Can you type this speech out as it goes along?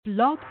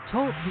Blog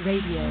Talk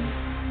Radio.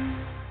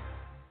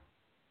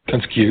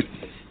 That's cute.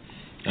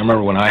 I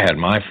remember when I had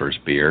my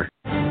first beer.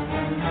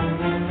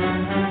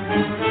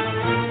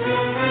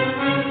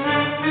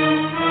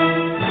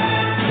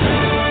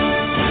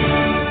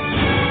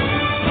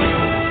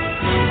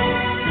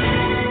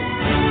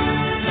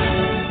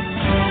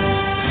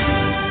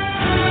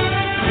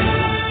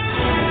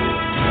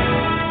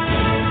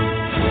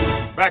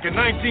 Back in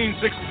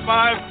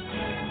 1965,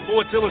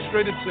 Sports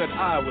Illustrated said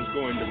I was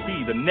going to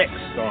be the next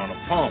Arnold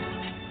Palmer.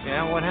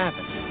 Yeah, what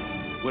happened?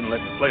 Wouldn't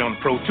let me play on the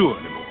Pro Tour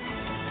anymore.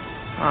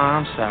 Oh,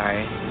 I'm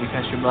sorry.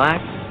 Because you're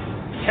black?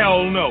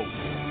 Hell no.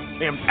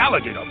 Damn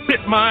alligator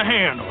bit my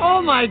hand off.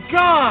 Oh, my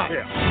God!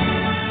 Yeah.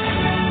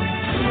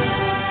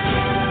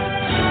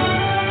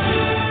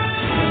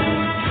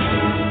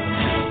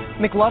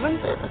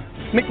 McLovin?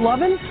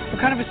 McLovin?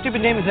 What kind of a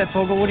stupid name is that,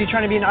 Fogel? What, are you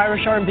trying to be an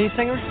Irish R&B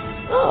singer?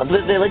 Oh,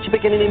 they let you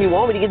pick any name you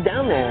want when you get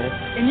down there.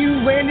 And you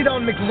landed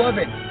on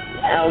McLovin.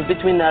 Yeah, I was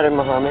between that and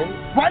Muhammad.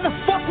 Why the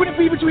fuck would it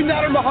be between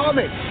that and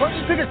Muhammad? Why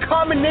don't you pick a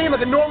common name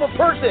like a normal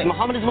person?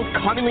 Muhammad is the most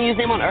commonly used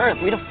name on earth.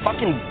 Read a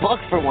fucking book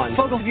for one.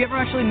 Fogel, have you ever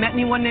actually met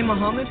anyone named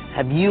Muhammad?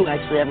 Have you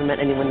actually ever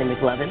met anyone named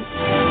McLovin?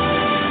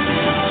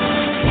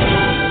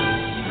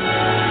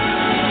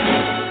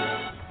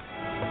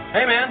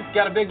 Hey, man,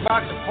 got a big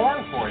box of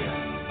porn for you.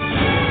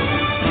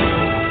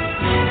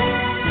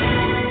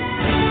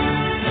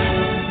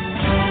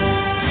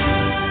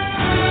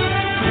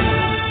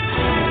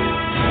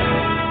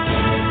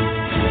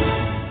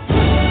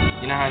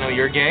 You know how I know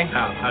you're gay?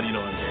 How do you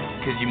know I'm gay?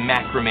 Because you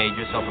macrameed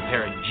yourself a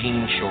pair of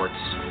jean shorts.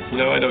 You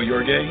know I know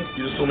you're gay?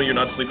 You just told me you're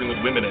not sleeping with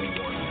women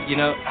anymore. You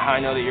know how I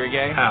know that you're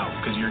gay? How?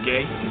 Because you're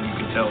gay and you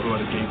can tell who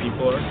other gay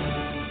people are?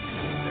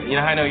 You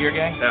know how I know you're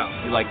gay? How?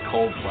 You like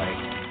Coldplay.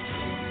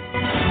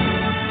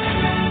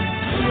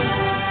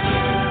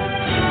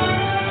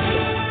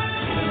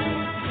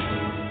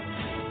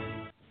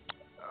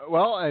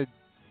 Well,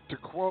 to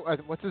quote,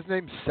 what's his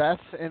name,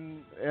 Seth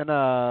in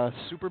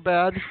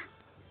Superbad?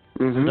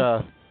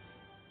 Mm-hmm.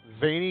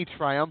 Veiny,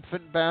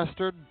 triumphant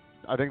bastard.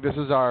 I think this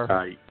is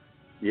our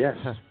yes.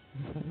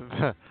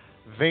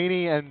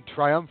 veiny and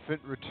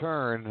triumphant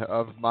return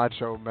of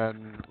Macho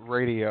Men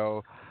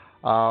Radio.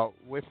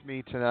 With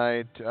me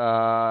tonight,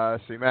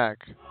 C-Mac.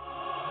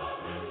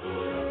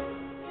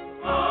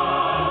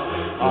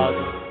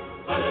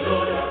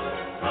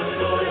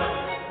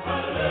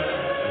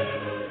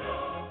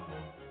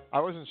 I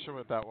wasn't sure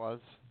what that was.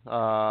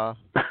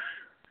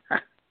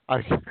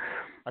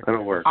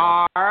 That'll work.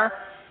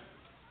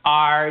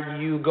 Are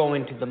you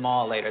going to the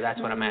mall later? That's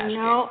what I'm asking.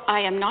 No, I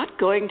am not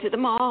going to the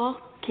mall.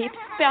 Keep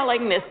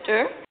spelling,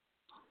 mister.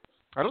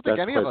 I don't think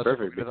any of us. That's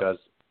perfect because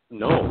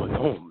no one's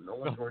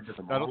going to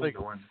the mall. I don't think.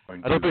 No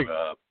one's going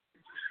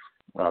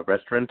to a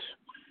restaurant.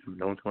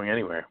 No one's going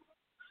anywhere.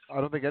 I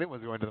don't think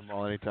anyone's going to the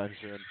mall anytime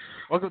soon.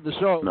 Welcome to the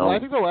show. No. Well, I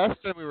think the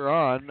last time we were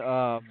on,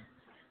 I'll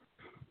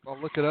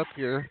look it up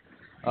here.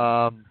 It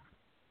was,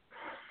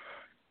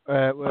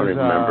 I don't even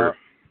remember.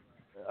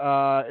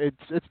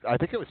 It's. I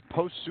think it was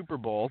post Super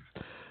Bowl.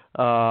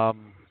 Let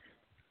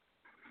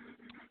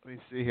me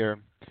see here.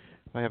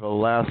 I have a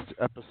last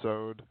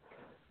episode.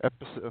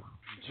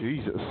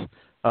 Jesus.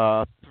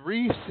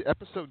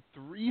 Episode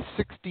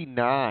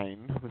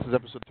 369. This is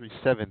episode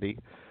 370.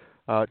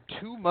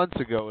 2 months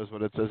ago is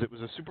what it says. It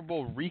was a Super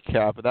Bowl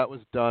recap, but that was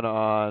done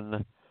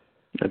on.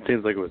 It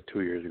seems like it was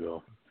 2 years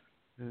ago.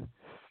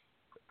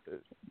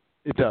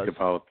 It does. Think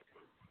about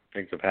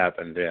things have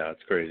happened. Yeah,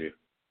 it's crazy.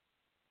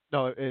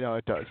 No,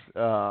 it does.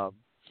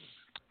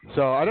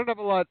 So I don't have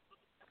a lot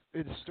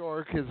in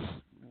store because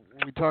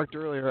we talked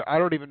earlier. I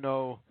don't even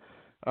know.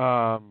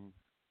 I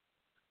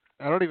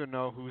don't even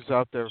know who's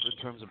out there in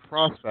terms of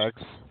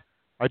prospects.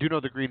 I do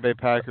know the Green Bay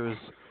Packers.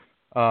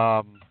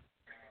 I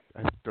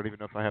don't even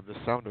know if I have this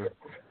sounder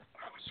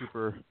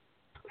super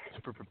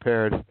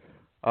prepared.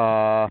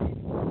 The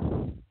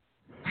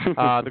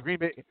Green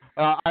Bay.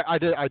 I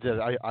did. I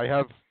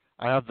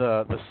have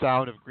the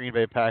sound of Green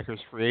Bay Packers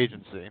free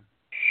agency.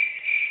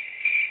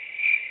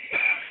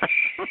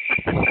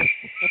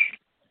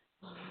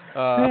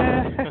 Oh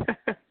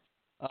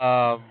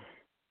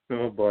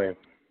boy.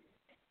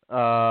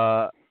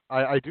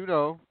 I do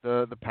know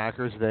the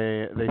Packers.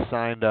 They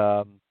signed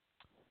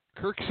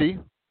Kirksey,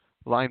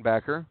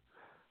 linebacker.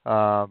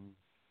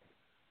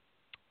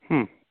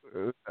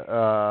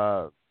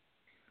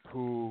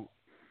 Who?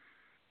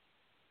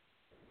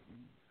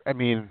 I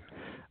mean,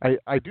 I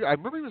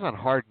remember he was on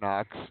Hard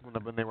Knocks when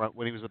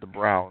he was with the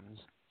Browns.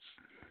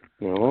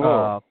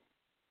 Oh.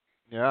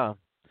 Yeah.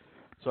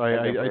 So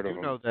I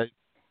do know that.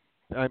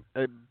 I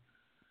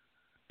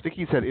think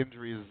he's had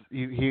injuries.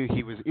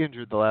 He was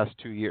injured the last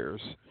 2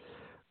 years,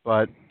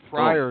 but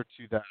prior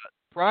to that,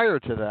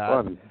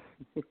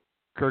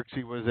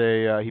 Kirksey was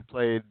he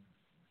played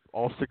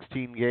all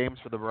 16 games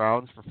for the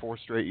Browns for 4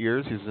 straight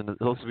years.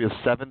 It looks to be his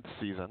 7th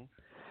season.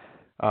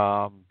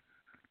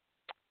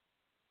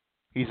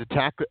 He's a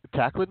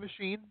tackling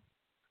machine.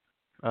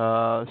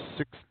 6'2",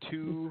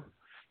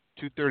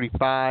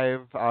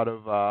 235 out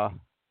of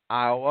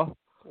Iowa.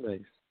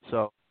 Nice.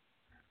 So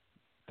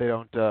They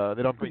don't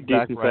bring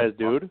back Decent Ryan sized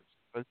dude.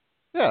 But,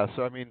 yeah,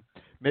 so I mean,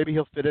 maybe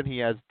he'll fit in. He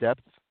has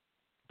depth,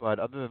 but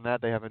other than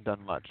that, they haven't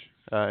done much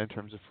in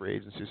terms of free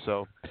agency.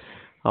 So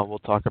we'll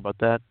talk about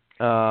that.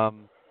 Not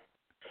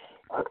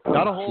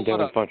a whole lot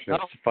of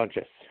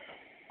Funchess.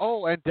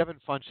 Oh, and Devin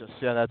Funchess.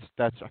 Yeah,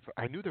 that's.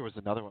 I knew there was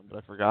another one, but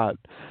I forgot.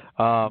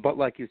 But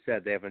like you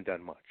said, they haven't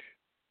done much.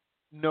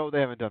 No,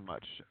 they haven't done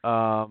much.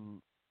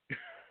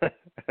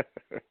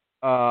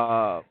 That's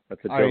a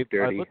joke,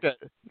 Dirty. I looked at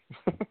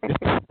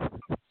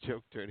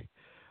joke, Dirty.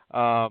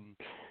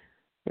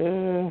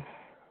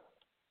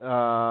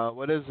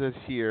 What is it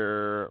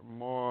here?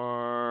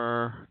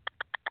 More.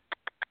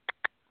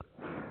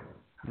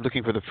 I'm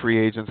looking for the free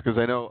agents because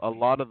I know a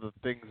lot of the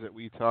things that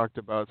we talked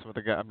about. Some of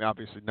the guys. I mean,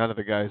 obviously, none of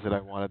the guys that I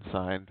wanted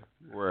signed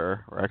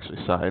were actually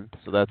signed.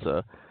 So that's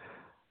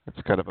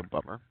kind of a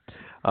bummer.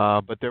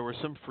 But there were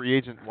some free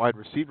agent wide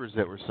receivers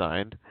that were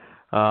signed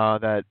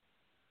that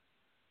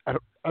I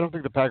don't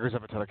think the Packers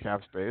have a ton of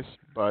cap space,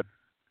 but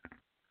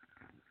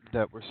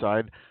that were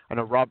signed. I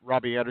know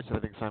Robbie Anderson, I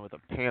think, signed with the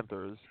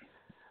Panthers.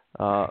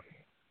 If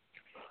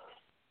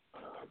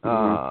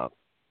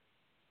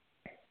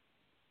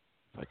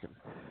I can,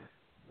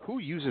 who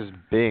uses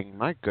Bing?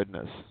 My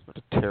goodness, what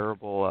a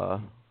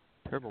terrible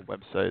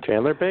website.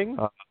 Chandler Bing?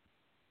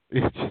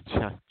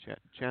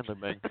 Chandler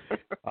Bing.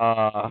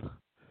 I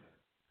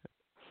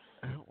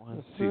don't want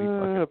to see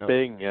fucking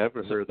Bing. I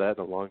haven't heard that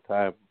in a long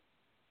time.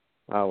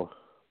 Wow.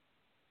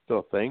 Still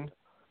a thing?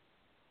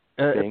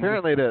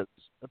 Apparently it is.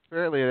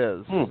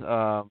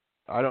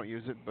 I don't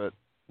use it, but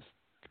the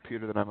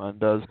computer that I'm on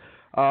does.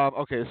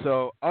 Okay,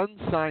 so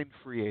unsigned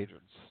free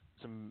agents.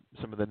 Some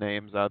of the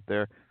names out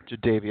there.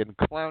 Jadeveon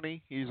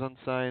Clowney, he's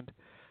unsigned.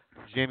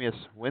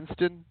 Jameis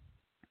Winston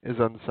is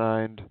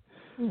unsigned.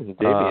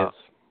 Jameis.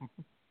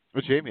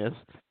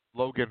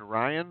 Logan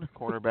Ryan,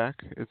 cornerback,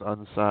 is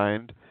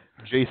unsigned.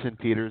 Jason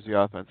Peters, the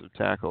offensive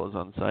tackle, is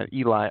unsigned.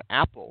 Eli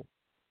Apple,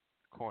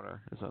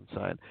 corner, is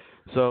unsigned.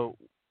 So,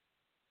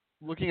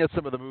 looking at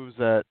some of the moves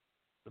that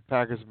the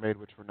Packers have made,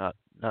 which were not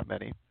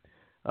many,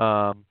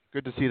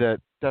 good to see that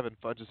Devin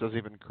Funchess doesn't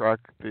even crack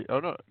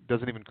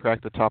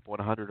the top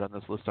 100 on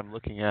this list I'm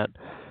looking at.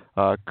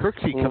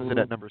 Kirksey comes in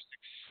at number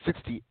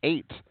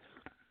 68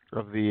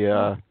 of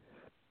the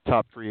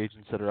top free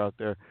agents that are out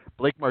there.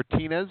 Blake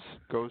Martinez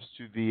goes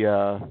to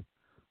the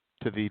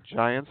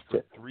Giants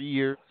for 3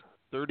 years,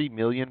 $30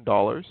 million.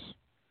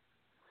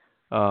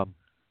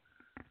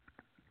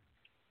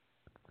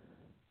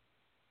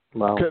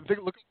 Wow.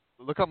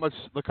 Look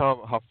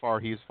how far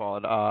he's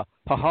fallen.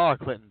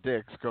 Clinton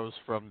Dix goes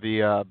from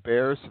the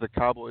Bears to the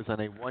Cowboys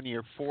on a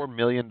 1-year, $4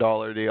 million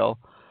deal.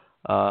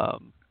 I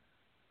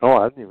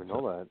didn't even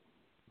know that.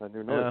 I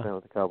didn't know he was playing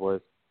with the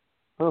Cowboys.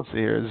 Oh. See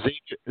here,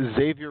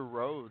 Xavier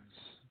Rhodes.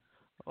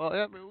 Well,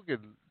 yeah, I mean, we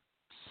could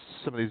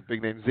some of these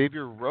big names.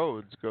 Xavier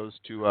Rhodes goes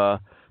to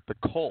the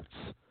Colts,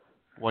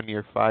 1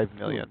 year, $5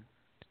 million.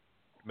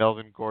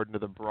 Melvin Gordon to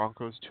the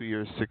Broncos, 2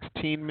 years,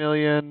 $16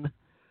 million.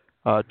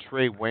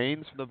 Trey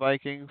Waynes from the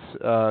Vikings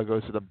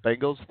goes to the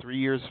Bengals, 3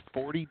 years,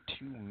 $42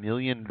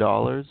 million.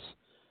 Oof.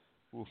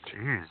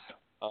 Jeez.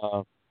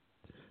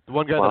 The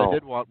one guy that I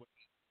did want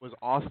was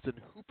Austin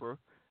Hooper,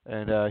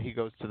 and he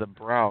goes to the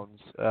Browns,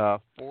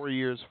 4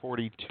 years,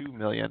 $42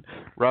 million.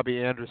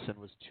 Robbie Anderson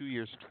was 2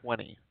 years,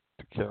 $20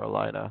 to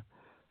Carolina.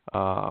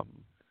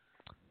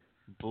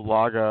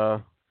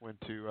 Bulaga went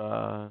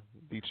to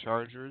the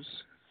Chargers,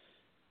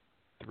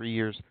 3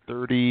 years,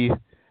 $30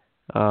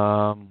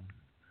 million.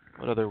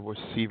 What other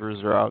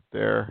receivers are out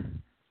there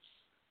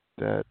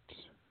that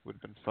would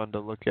have been fun to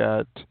look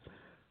at?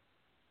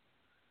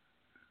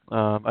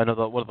 I know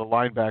that one of the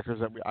linebackers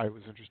that I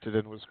was interested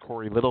in was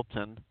Corey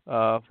Littleton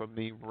from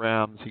the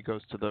Rams. He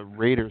goes to the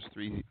Raiders,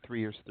 3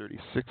 years,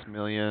 $36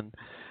 million.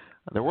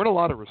 There weren't a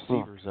lot of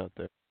receivers out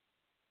there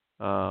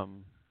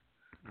in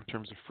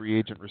terms of free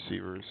agent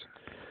receivers.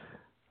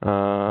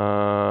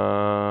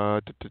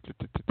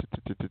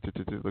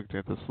 Looking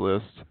at this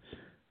list.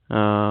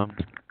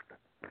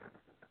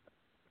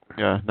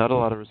 Yeah, not a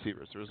lot of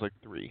receivers. There was like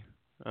 3.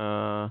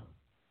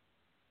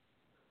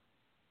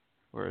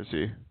 Where is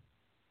he?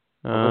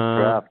 This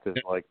draft is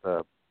like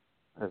the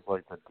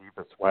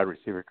deepest wide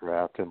receiver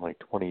draft in like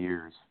 20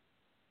 years.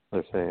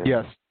 They're saying.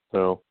 Yes.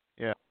 So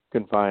yeah,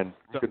 you can find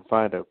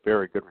a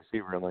very good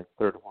receiver in like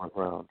 3rd or 4th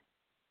round.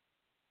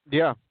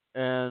 Yeah,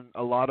 and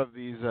a lot of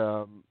these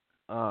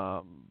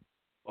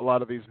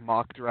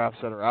mock drafts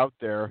that are out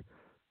there,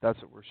 that's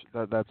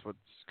what's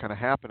kind of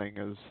happening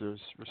is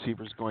there's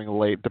receivers going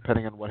late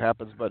depending on what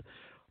happens. But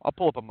I'll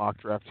pull up a mock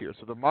draft here.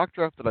 So the mock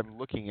draft that I'm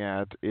looking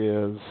at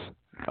is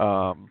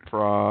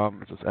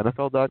from, is this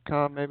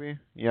NFL.com maybe?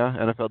 Yeah,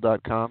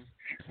 NFL.com.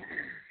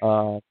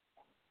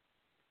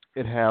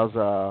 It has,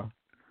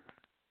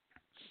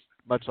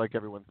 much like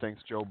everyone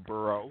thinks, Joe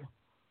Burrow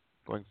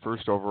going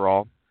 1st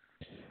overall.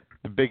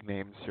 The big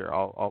names here,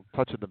 I'll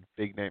touch on the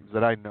big names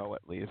that I know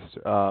at least.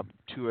 Tua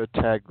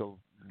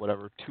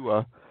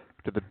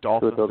to the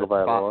Dolphins at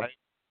 5.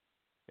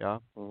 Yeah.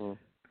 Mm-hmm.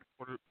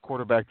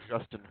 Quarterback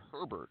Justin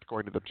Herbert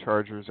going to the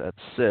Chargers at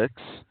 6.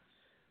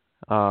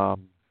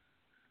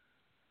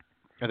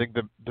 I think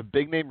the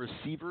big name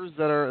receivers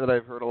that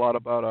I've heard a lot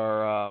about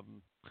are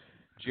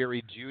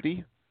Jerry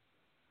Jeudy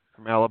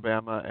from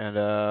Alabama and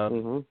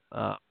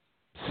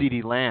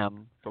CeeDee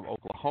Lamb from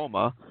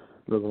Oklahoma.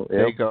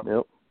 They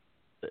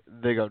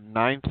go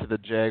 9th to the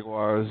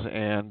Jaguars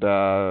and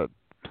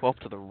 12th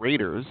to the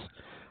Raiders.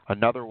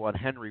 Another one,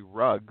 Henry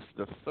Ruggs,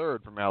 the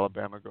third from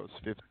Alabama, goes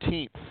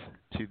 15th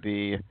to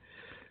the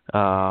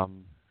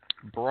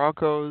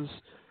Broncos.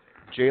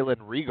 Jalen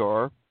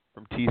Rigor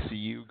from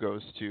TCU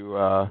goes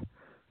to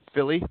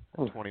Philly,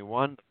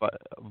 21.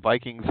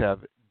 Vikings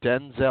have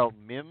Denzel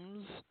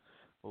Mims,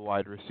 a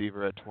wide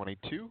receiver, at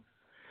 22.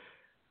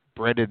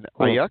 Brandon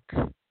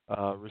Ayuk,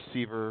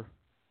 receiver,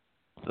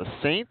 the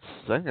Saints.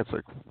 I think it's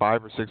like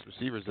 5 or 6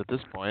 receivers at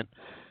this point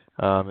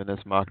in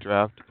this mock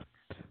draft.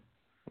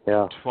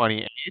 Yeah.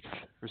 28th,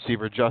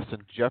 receiver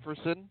Justin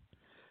Jefferson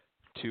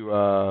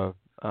to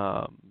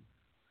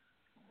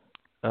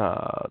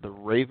the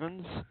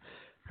Ravens.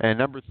 And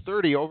number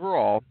 30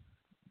 overall,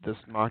 this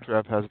mock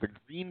draft has the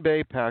Green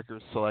Bay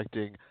Packers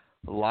selecting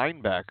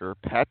linebacker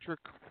Patrick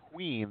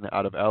Queen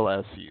out of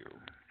LSU.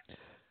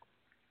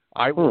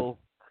 I know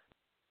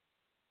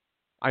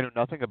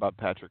nothing about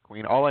Patrick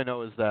Queen. All I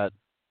know is that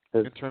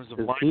in terms of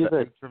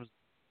linebacker,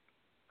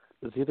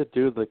 is he the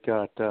dude that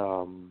got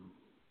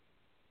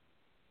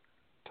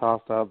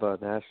tossed out of the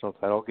national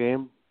title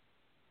game?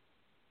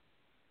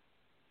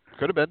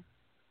 Could have been.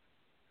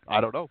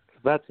 I don't know.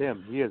 That's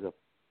him. He's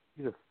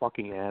a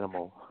fucking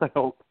animal. I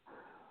hope.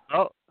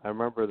 Oh, I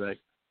remember that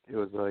it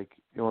was like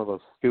one of those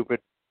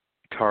stupid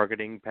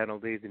targeting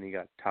penalties, and he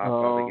got tossed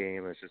out of the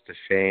game. It's just a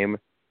shame.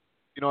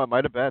 You know, it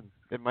might have been.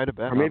 Or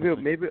maybe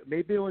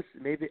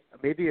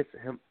it's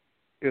him.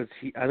 It was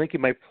he. I think he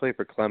might play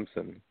for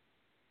Clemson.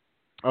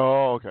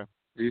 Oh, okay.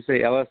 Did you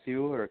say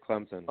LSU or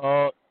Clemson?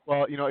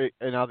 Well, you know,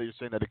 and now that you're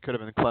saying that, it could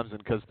have been Clemson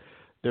because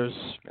there's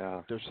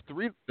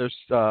three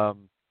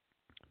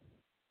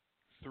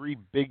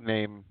big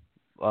name,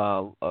 3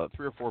 or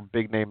 4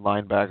 big name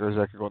linebackers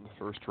that could go in the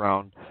first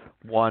round.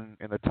 One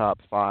in the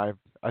top 5,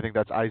 I think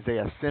that's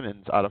Isaiah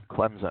Simmons out of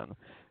Clemson.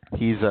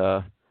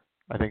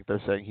 I think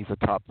they're saying he's a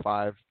top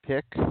 5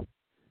 pick.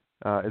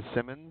 Is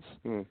Simmons?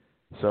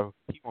 So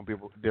he won't be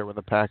there when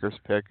the Packers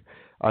pick.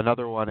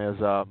 Another one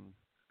is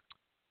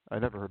I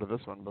never heard of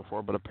this one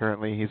before, but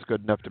apparently he's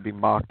good enough to be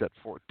mocked at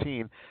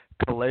 14.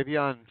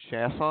 Kalavion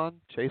Chason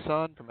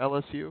from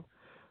LSU,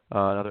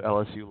 another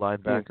LSU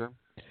linebacker.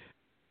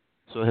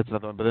 So that's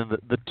another one. But then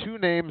the 2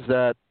 names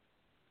that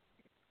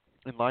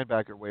in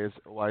linebacker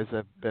wise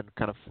have been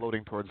kind of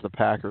floating towards the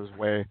Packers'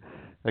 way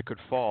that could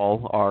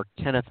fall are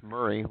Kenneth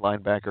Murray,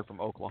 linebacker from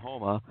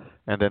Oklahoma,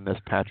 and then this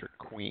Patrick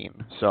Queen.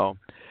 So,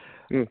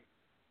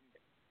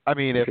 I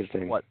mean, if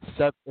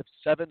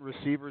 7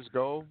 receivers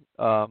go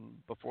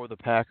before the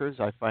Packers,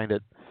 I find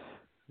it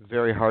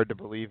very hard to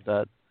believe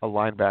that a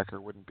linebacker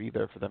wouldn't be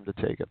there for them to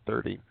take at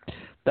 30.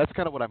 That's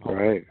kind of what I'm hoping.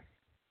 Right.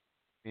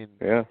 I mean,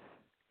 yeah.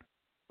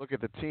 Look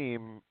at the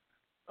team.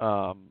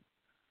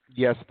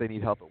 Yes, they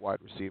need help at wide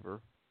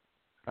receiver,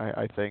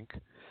 I think.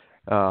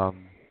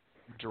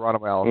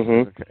 Geronimo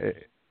Allison,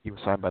 he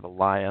was signed by the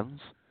Lions.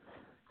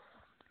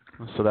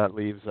 So that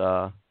leaves...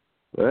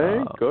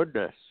 Thank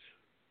goodness.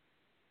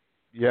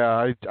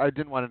 Yeah, I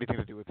didn't want anything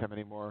to do with him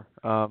anymore.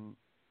 I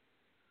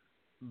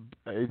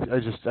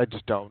just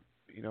don't.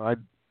 You know,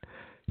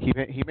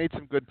 he made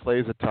some good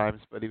plays at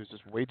times, but he was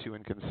just way too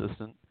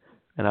inconsistent.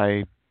 And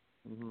I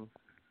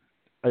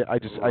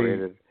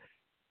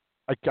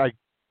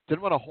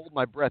didn't want to hold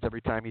my breath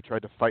every time he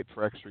tried to fight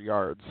for extra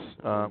yards,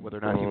 whether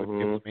or not he would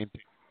be able to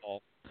maintain the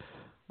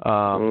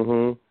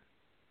ball.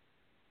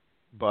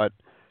 But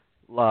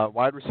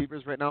wide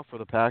receivers right now for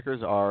the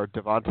Packers are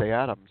Devontae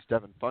Adams,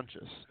 Devin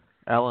Funchess,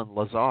 Alan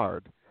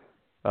Lazard,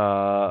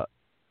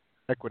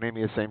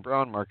 Equinemius St.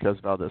 Brown, Marquez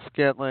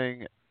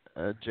Valdez-Scantling,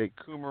 Jake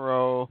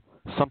Kumaro,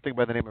 something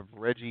by the name of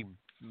Reggie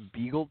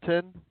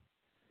Beagleton,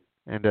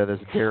 and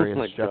there's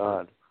Darius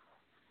Shepard.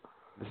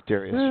 This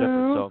Darius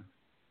Shepard.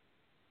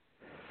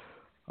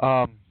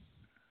 So,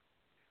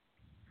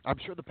 I'm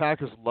sure the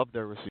Packers love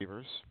their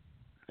receivers,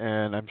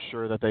 and I'm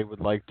sure that they would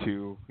like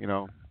to, you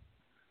know,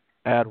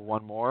 add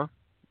one more.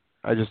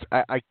 I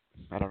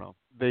don't know.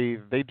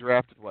 They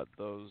drafted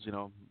those, you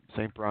know,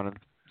 St. Brown and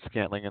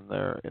Scantling in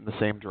the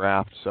same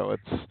draft, so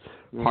it's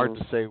hard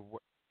to say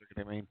what they're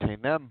going to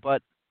maintain them.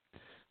 But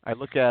I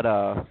look at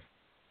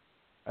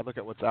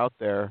what's out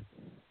there.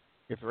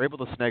 If they're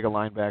able to snag a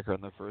linebacker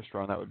in the first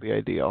round, that would be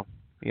ideal,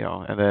 you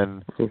know. And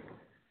then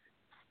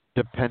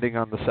depending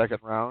on the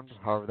second round,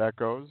 however that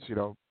goes, you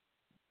know,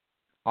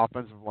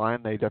 offensive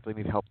line, they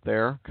definitely need help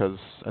there because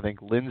I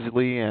think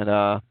Lindsley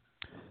and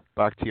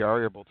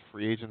Bakhtiari are both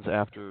free agents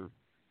after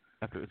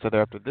it's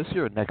either after this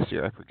year or next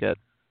year, I forget.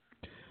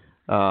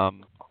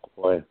 And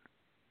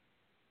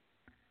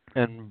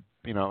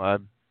you know,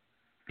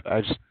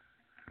 I just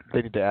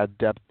they need to add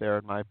depth there,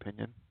 in my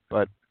opinion.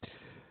 But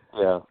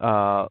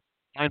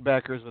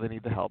linebackers, where they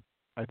need the help.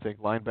 I think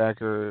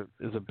linebacker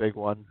is a big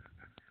one.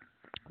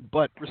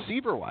 But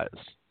receiver-wise,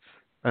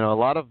 I know a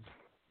lot of,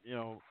 you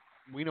know,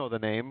 we know the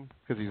name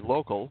because he's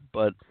local,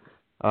 but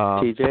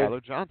TJ?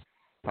 Tyler Johnson.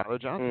 Tyler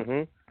Johnson.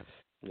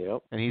 Mm-hmm.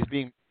 Yep. And he's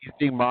being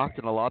mocked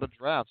in a lot of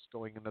drafts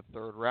going in the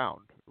third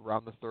round,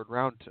 around the third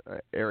round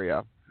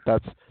area.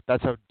 That's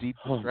how deep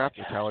this draft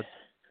is.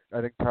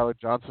 I think Tyler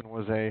Johnson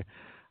was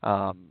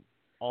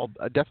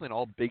definitely an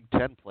all Big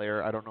Ten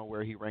player. I don't know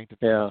where he ranked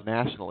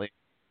nationally,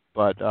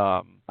 but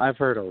I've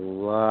heard a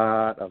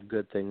lot of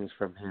good things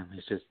from him.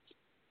 He's just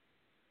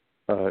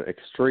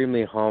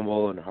extremely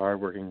humble and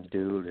hardworking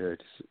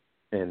dude,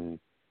 and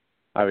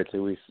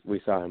obviously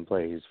we saw him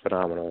play. He's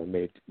phenomenal and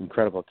made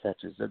incredible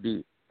catches. That'd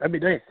be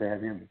nice to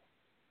have him.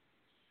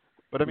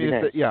 But I mean,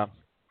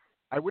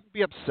 I wouldn't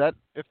be upset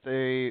if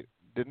they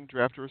didn't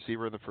draft a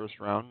receiver in the first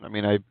round. I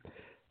mean, I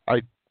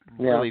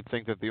really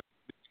think that the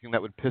only thing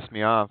that would piss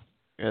me off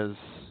is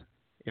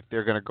if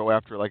they're going to go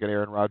after like an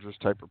Aaron Rodgers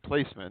type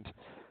replacement.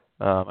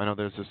 I know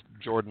there's this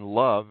Jordan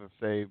Love.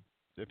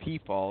 If he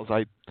falls,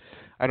 I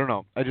don't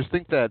know. I just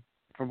think that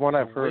from what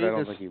I've heard, I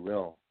don't think he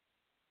will.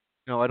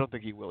 No, I don't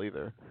think he will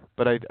either.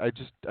 But I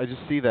just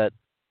see that,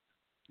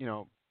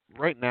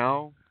 right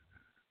now,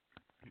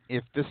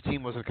 if this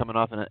team wasn't coming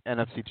off an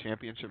NFC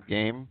Championship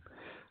game,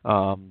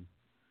 a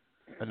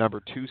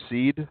number 2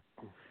 seed,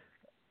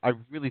 I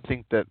really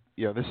think that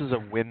this is a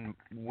win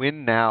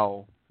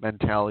now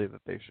mentality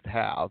that they should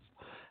have,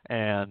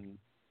 and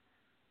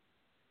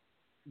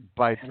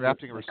by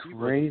drafting a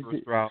receiver in the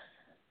first round,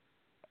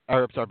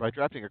 by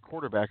drafting a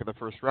quarterback in the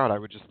first round, I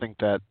would just think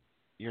that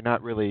you're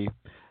not really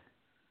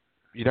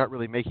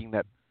making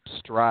that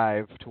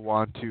strive to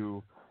want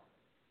to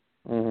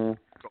go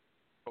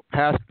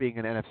past being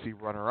an NFC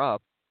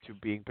runner-up to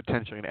being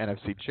potentially an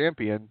NFC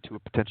champion to a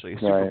potentially a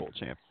Super Bowl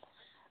champion.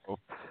 So,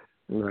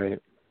 right.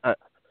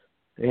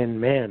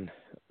 And man,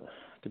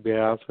 to be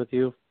honest with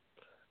you,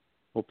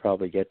 we'll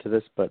probably get to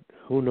this, but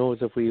who knows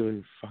if we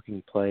even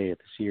fucking play it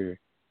this year?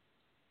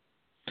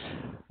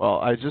 Well,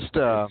 I just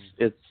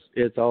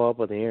it's all up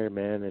in the air,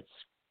 man. It's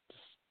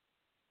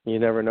you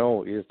never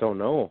know. You just don't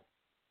know.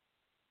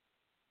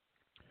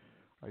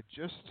 I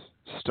just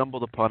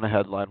stumbled upon a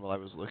headline while I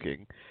was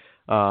looking.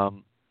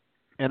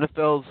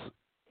 NFL's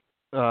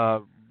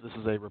this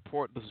is a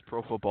report. This is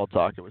Pro Football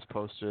Talk. It was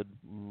posted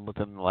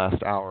within the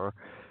last hour.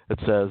 It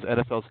says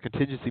NFL's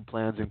contingency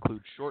plans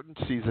include shortened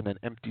season and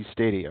empty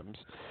stadiums.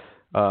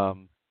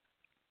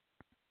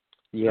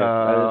 This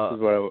is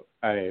what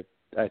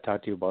I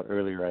talked to you about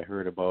earlier. I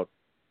heard about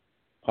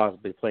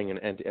possibly playing in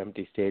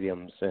empty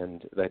stadiums,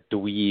 and that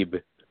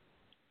dweeb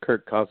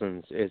Kirk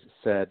Cousins is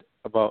said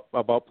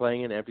about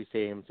playing in empty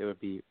stadiums. It would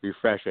be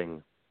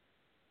refreshing.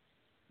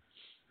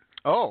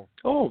 Oh,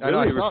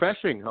 really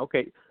refreshing.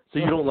 Okay, so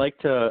you don't like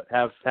to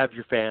have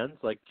your fans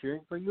like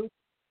cheering for you?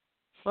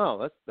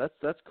 Wow,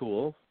 that's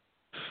cool.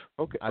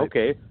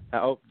 Okay.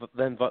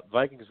 Then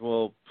Vikings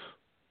will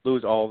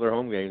lose all their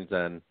home games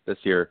then this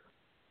year,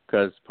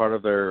 because part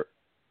of their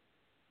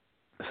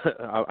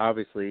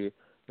obviously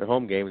their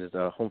home games is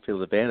a home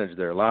field advantage.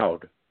 They're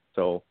allowed.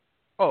 So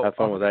have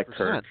fun with that,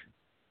 Kirk.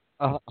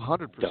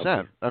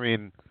 100%. I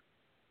mean,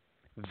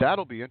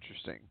 that'll be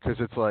interesting because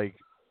it's like,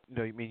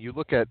 you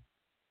look at,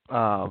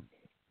 I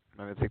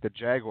think the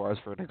Jaguars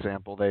for an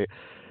example. They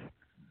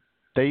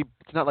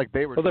it's not like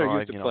they were. Well, they're drawing,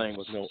 used to playing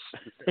with no.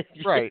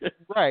 Right.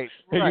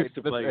 They're used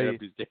to playing in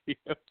empty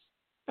stadiums.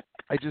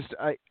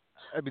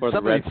 I mean,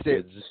 some of these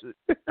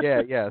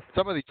stadiums,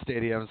 some of these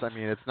stadiums. I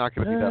mean, it's not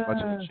going to be that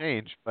much of a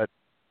change, but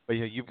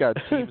you've got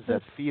teams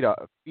that feed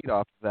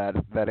off that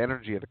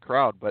energy of the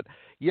crowd. But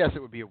yes,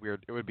 it would be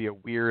a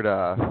weird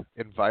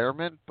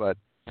environment. But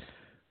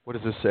what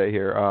does this say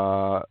here?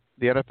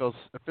 The NFL's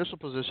official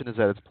position is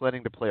that it's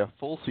planning to play a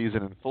full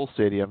season in full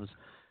stadiums.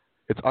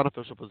 Its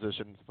unofficial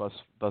position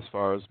thus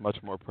far is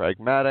much more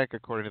pragmatic.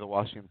 According to the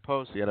Washington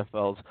Post, the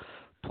NFL's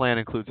plan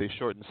includes a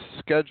shortened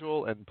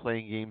schedule and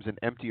playing games in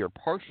empty or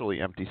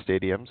partially empty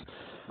stadiums.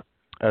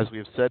 As we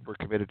have said, we're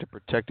committed to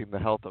protecting the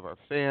health of our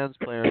fans,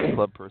 players,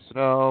 club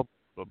personnel,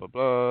 blah, blah,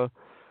 blah.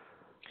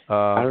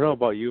 I don't know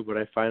about you, but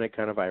I find it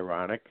kind of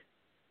ironic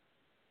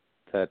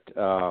that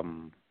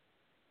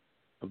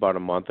about a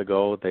month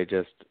ago they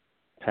just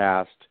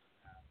passed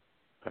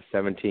a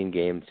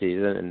 17-game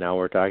season, and now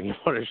we're talking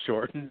about a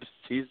shortened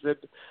season.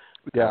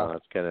 Yeah.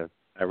 That's kind of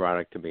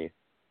ironic to me.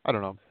 I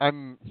don't know.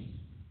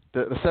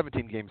 The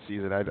 17-game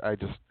season,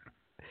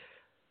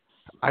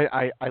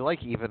 I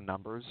like even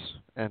numbers,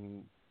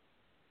 and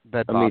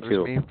that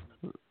bothers me.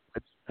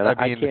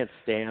 I can't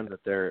stand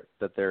that there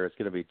is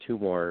going to be 2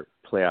 more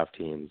playoff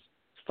teams.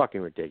 It's fucking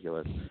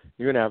ridiculous.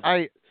 You're gonna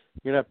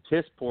have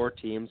piss poor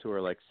teams who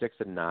are like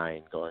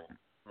 6-9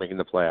 making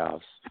the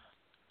playoffs.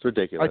 It's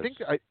ridiculous.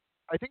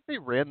 I think they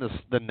ran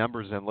the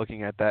numbers in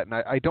looking at that, and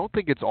I don't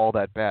think it's all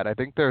that bad. I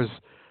think there's.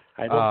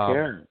 I don't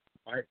care.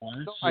 Why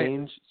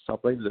change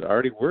something that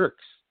already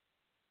works?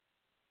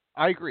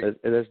 I agree.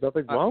 There's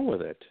nothing wrong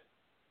with it.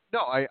 No,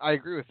 I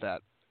agree with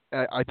that.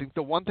 I think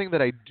the one thing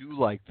that I do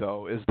like,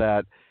 though, is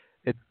that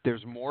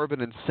there's more of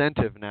an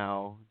incentive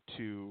now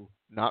to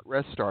not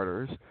rest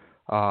starters,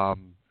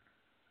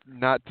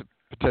 not to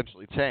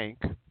potentially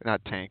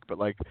not tank, but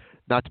like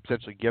not to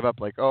potentially give up.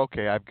 Like,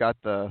 okay, I've got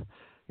the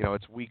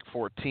it's week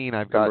 14.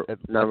 I've got got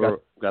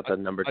the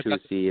number 2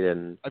 seed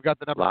and I've got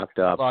the number locked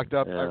up.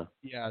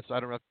 Yeah. So I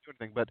don't have to do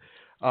anything, but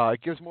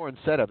it gives more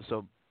incentive.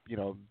 So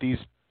it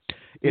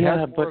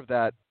has more of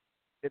that.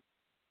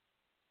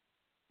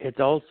 It's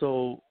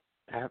also,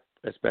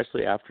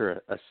 especially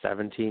after a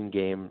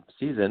 17-game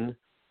season,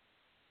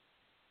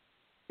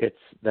 it's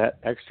that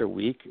extra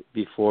week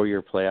before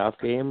your playoff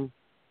game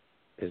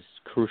is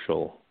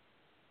crucial.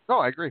 No,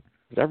 I agree.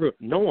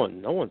 No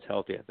one's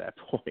healthy at that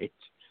point.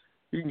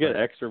 You can get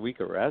an extra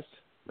week of rest,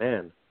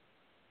 man.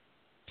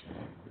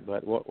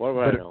 But what do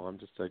I know? I'm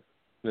just a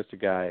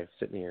guy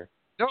sitting here.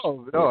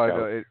 No,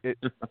 I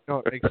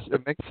know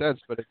it makes sense,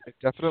 but it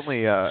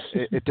definitely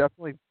it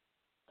definitely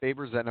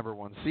favors that number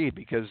 1 seed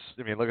because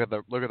look at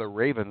the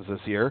Ravens this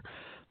year.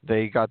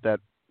 They got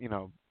that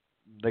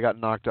they got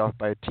knocked off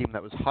by a team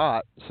that was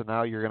hot, so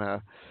now you're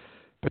gonna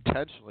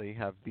potentially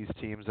have these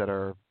teams that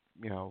are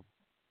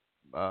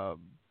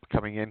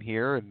coming in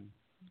here and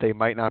they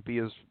might not be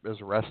as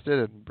rested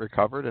and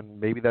recovered, and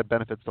maybe that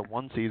benefits the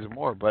 1 seed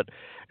more. But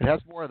it has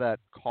more of that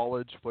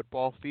college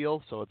football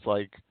feel, so it's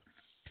like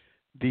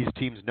these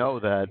teams know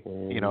that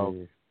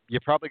you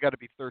probably got to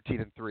be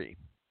 13-3,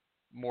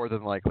 more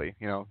than likely.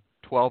 12-4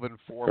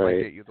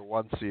 might get you the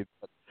 1 seed,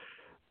 but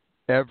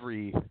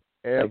every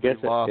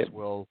loss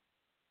will.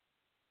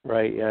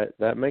 Right. Yeah,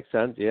 that makes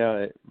sense. Yeah,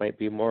 it might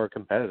be more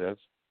competitive.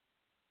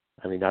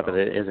 Not that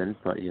it isn't,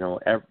 but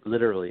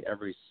literally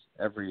every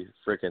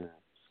freaking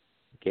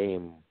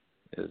game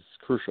is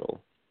crucial.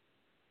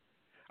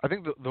 I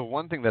think the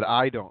one thing that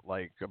I don't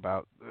like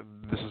about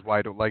this is why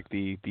I don't like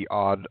the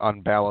odd,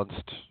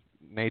 unbalanced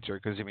nature.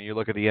 Because you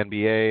look at the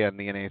NBA and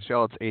the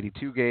NHL, it's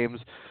 82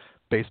 games.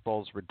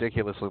 Baseball's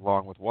ridiculously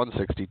long with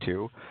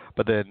 162,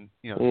 but then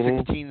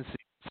 16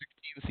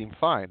 seem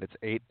fine. It's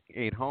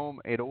 8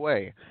 home, 8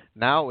 away.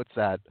 Now it's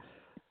that.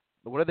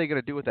 What are they going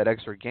to do with that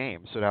extra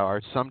game? So now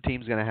are some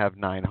teams going to have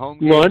 9 home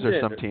games, London,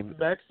 or some teams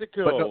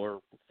Mexico,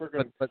 or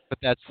freaking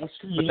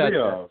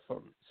Australia,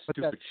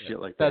 stupid shit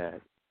like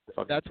that.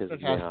 That's what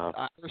it has.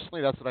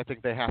 Personally, that's what I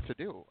think they have to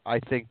do. I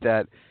think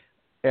that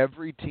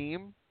every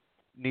team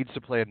needs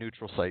to play a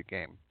neutral site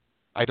game.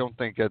 I don't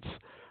think it's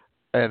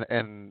if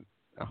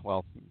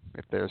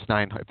there's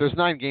 9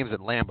 games at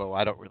Lambeau,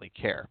 I don't really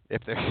care.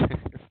 If there's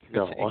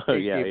no.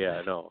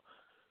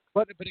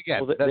 But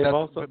again,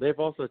 they've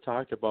also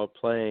talked about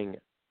playing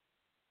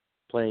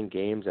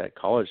games at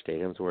college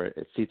stadiums where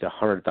it seats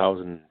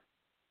 100,000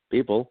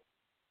 people.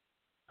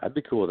 I'd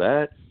be cool with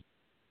that.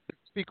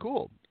 It'd be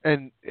cool,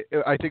 and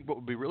I think what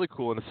would be really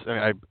cool, and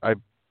I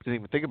didn't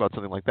even think about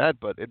something like that,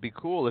 but it'd be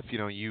cool if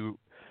you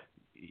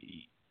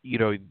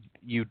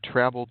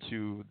travel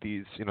to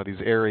these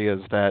these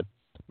areas that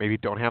maybe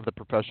don't have the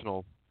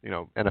professional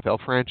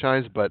NFL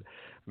franchise, but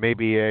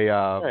maybe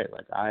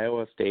like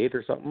Iowa State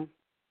or something.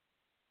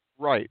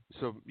 Right.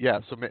 So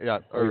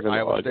or even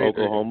Iowa like State,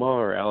 Oklahoma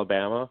or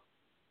Alabama.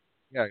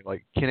 Yeah,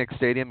 like Kinnick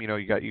Stadium.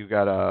 You got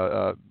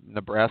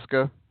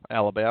Nebraska,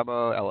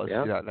 Alabama,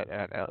 LSU.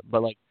 Yeah.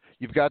 But like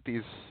you've got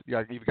these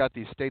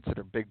states that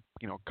are big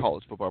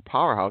college football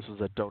powerhouses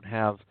that don't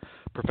have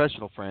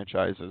professional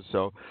franchises.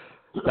 So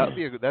that'd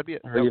be a good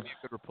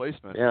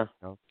replacement. Yeah.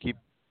 Keep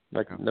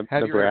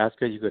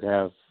Nebraska. You could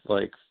have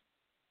like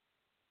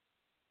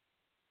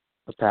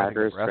the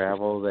Packers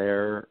travel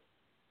there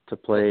to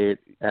play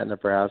at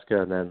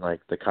Nebraska, and then like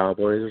the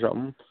Cowboys or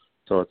something.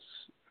 So it's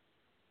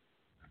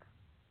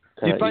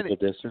kind of equal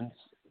distance,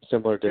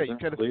 similar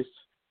distance at least.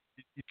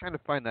 You kind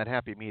of find that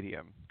happy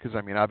medium because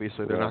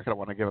obviously they're not going to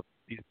want to give up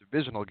these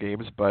divisional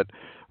games, but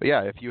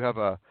if you have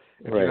a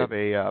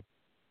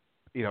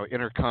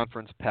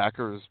interconference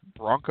Packers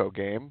Bronco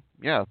game,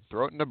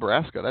 throw it in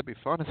Nebraska. That'd be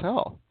fun as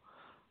hell.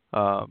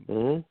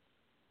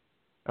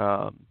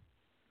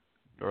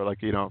 Or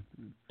like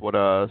what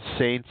a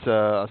Saints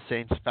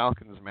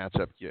Falcons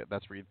matchup. Yeah,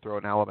 that's where you throw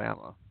in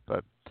Alabama.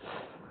 But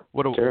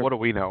what do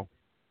we know?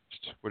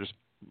 We're just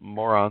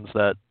morons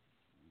that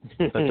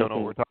don't know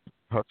what we're talking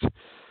about.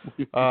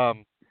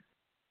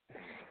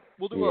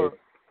 We'll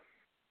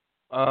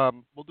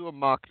do a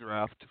mock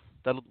draft.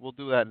 We'll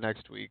do that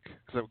next week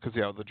because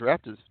the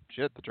draft is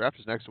shit. The draft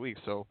is next week,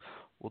 so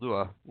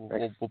we'll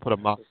put a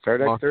mock.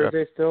 Start next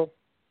Thursday still.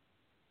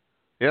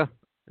 Yeah.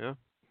 Are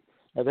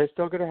they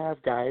still gonna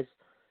have guys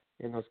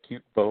in those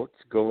cute boats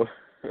go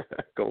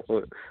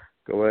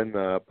in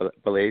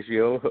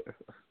Bellagio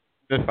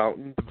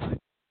fountain?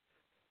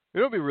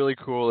 It'll be really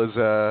cool is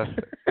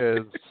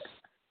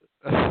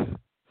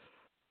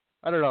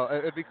I don't know.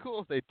 It'd be cool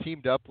if they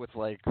teamed up with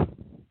like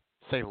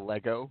say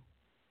Lego,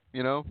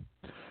 and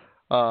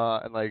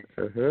like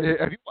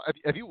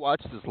have you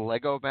watched this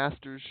Lego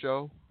Masters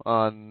show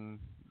on?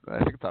 I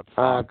think it's on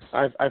Fox.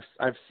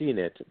 I've seen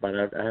it, but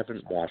I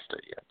haven't watched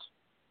it yet.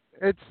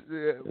 It's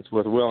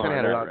with Will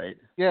Arnett, right?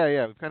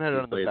 Yeah. We've kind of had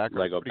it on the background.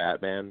 Lego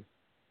Batman.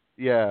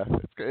 Yeah,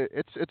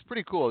 it's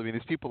pretty cool. I mean,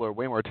 these people are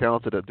way more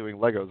talented at doing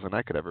Legos than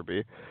I could ever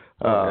be.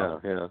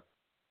 Yeah.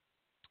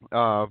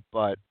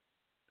 But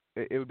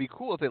it would be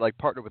cool if they like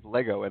partnered with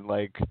Lego and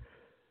like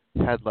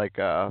had like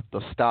the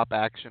stop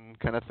action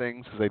kind of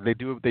things, because they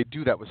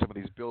do that with some of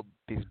these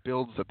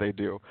builds that they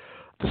do,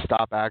 the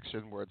stop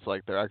action where it's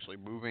like they're actually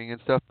moving and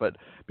stuff. But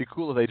it'd be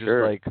cool if they just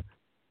like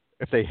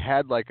if they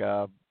had like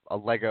a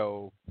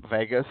Lego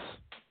Vegas,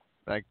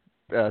 like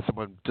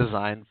someone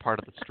designed part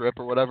of the strip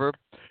or whatever,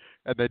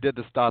 and they did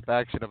the stop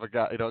action of a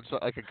guy, it's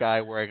like a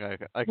guy wearing a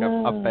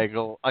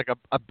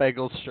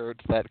Bengals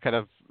shirt that kind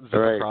of zip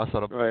across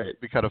on him.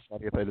 It'd be kind of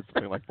funny if they did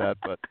something like that,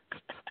 but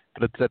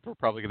instead we're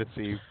probably going to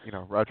see,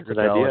 Roger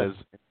Goodell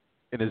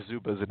in his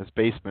Zubas in his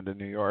basement in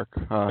New York.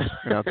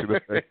 Through the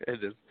thing.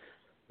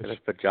 in his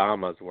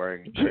pajamas,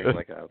 wearing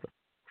like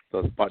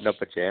those button-up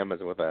pajamas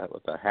with a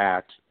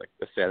hat, like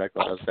the Santa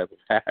Claus type of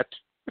hat.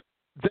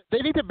 They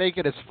need to make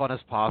it as fun as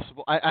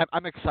possible.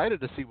 I'm excited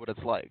to see what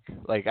it's like.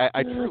 Like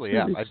I truly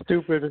am.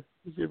 Stupid.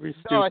 It's gonna be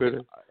No,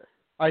 stupid.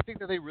 I think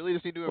that they really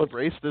just need to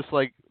embrace this,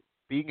 like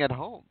being at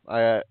home.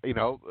 Like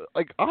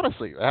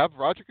honestly, have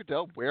Roger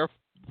Goodell wear a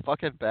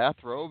fucking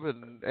bathrobe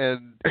and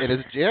his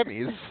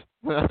jammies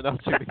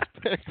out to these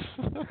pics.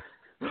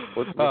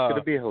 What's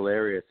gonna be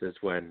hilarious is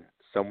when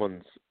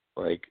someone's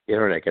like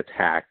internet gets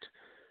hacked,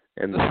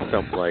 and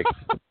some like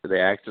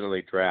they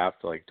accidentally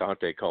draft like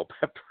Dante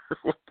Culpepper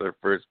with their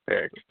first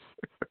pick.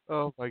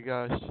 Oh my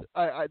gosh,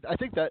 I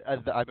think that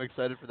I'm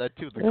excited for that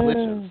too. The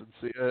glitches, and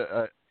see,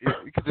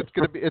 because it's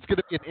gonna be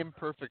an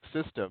imperfect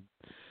system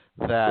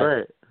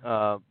that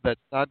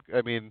that's not.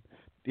 I mean,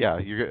 yeah,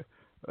 you're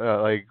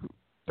like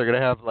they're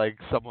gonna have like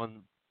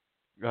someone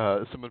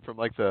from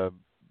like the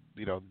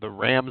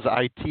Rams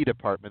IT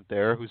department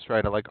there who's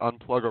trying to like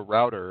unplug a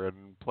router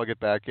and plug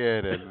it back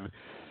in and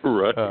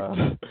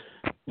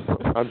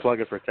unplug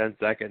it for 10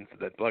 seconds and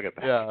then plug it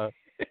back. Yeah.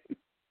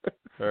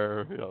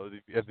 Or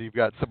if you've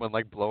got someone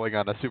like blowing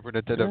on a Super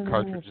Nintendo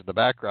cartridge in the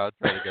background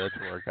trying to get it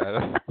to work.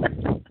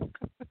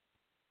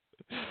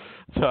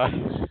 So I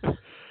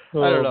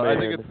don't know.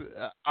 Man.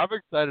 I'm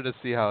excited to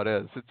see how it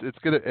is. It's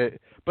gonna,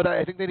 but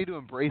I think they need to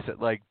embrace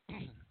it. Like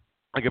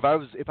if I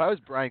was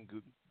Brian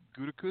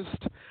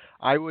Gutekunst,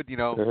 I would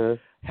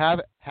have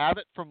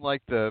it from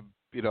like have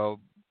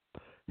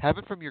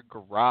it from your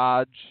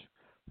garage.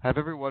 Have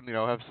everyone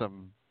have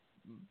some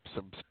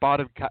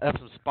spotted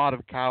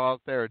cow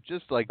out there,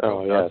 just like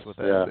go nuts with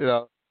it.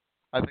 Yeah.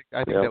 I think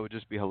that would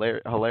just be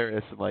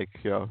hilarious, and like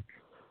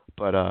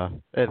but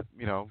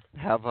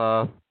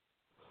have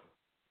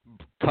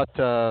cut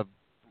to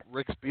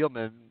Rick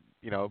Spielman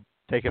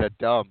taking a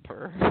dump,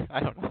 or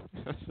I don't know,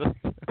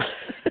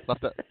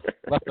 left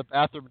the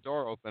bathroom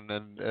door open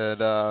and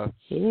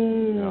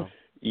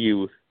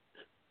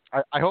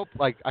I hope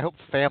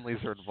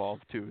families are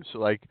involved too. So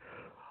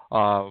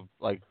the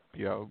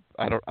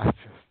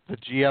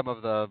GM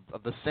of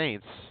the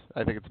Saints,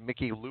 I think it's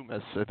Mickey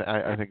Loomis.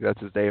 I think that's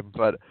his name.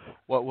 But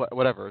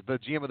whatever, the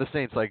GM of the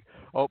Saints, like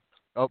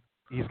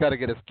he's got to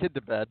get his kid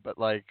to bed, but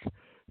like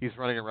he's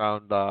running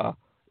around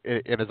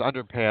in his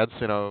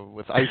underpants,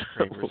 with ice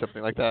cream or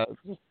something like that.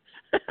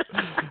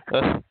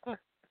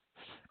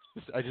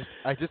 I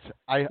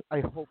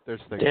hope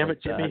there's things. Damn like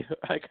it, Jimmy! That.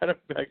 I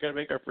gotta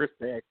make our first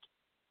pick.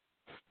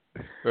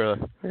 Really?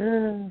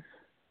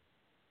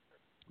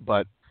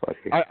 But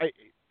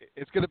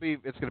it's gonna be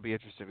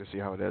interesting to see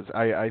how it is.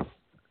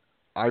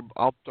 I'm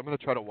gonna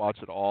try to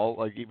watch it all,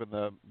 like even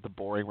the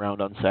boring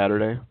round on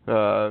Saturday,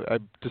 to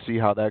see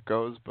how that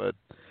goes. But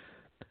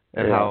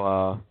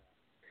how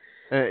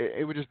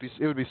it would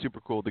be super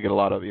cool to get a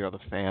lot of the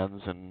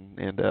fans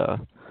and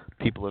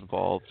people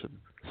involved and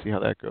see how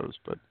that goes.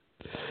 But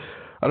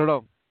I don't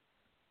know.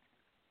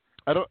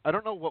 I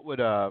don't know what would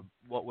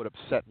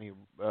upset me,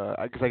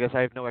 because I guess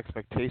I have no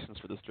expectations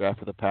for this draft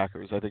for the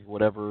Packers. I think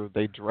whatever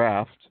they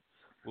draft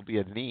will be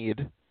a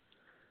need.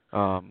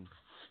 I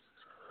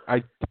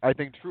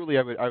think truly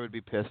I would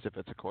be pissed if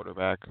it's a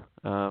quarterback,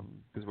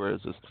 because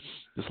whereas this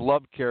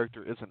Love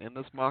character isn't in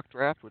this mock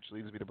draft, which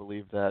leads me to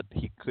believe that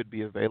he could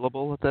be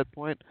available at that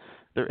point.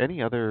 Are there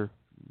any other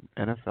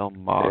NFL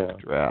mock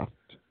draft?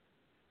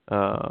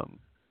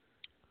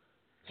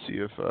 See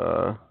if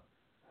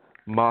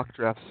mock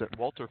draft set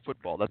Walter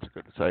Football. That's a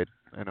good site.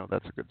 I know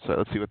that's a good site.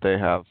 Let's see what they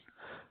have.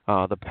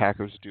 The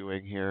Packers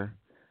doing here.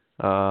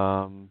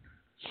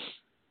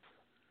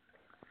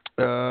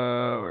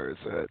 Where is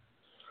it?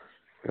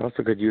 We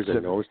also could use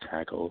a nose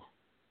tackle.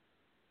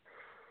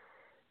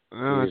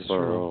 Oh, that's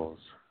true.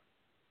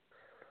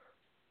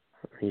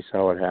 You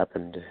saw what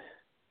happened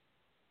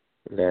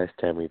last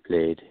time we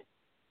played.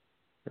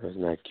 It was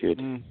not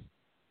good.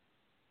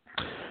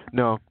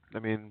 No, I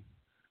mean,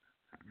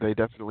 they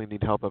definitely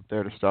need help up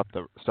there to stop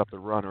the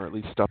run, or at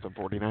least stop the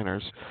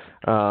 49ers.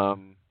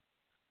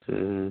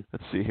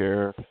 Let's see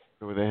here.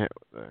 They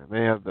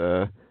have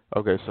the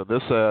so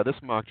this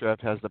mock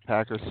draft has the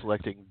Packers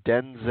selecting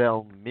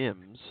Denzel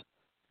Mims,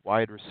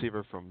 wide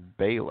receiver from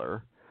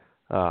Baylor.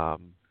 So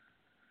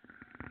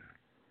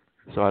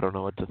I don't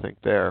know what to think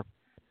there,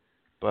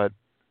 but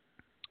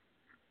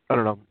I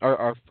don't know.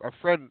 Our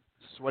friend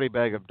Sweaty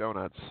Bag of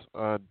Donuts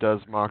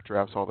does mock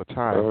drafts all the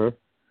time.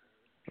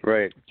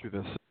 Right.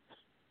 Through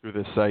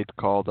this site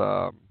called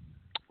what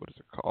is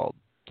it called?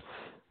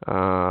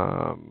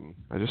 I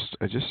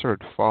just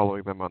started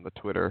following them on the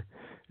Twitter.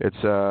 It's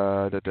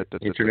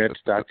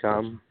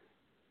Internets.com.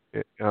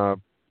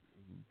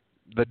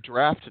 The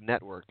Draft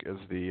Network is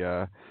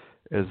the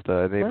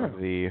name of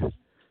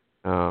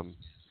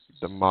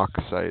the mock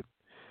site.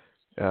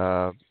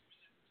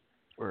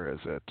 Where is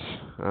it?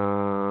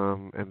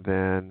 And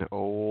then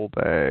Old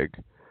Bag.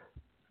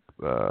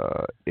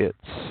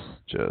 It's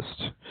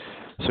just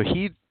so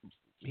he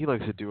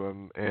likes to do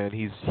them, and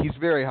he's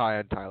very high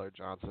on Tyler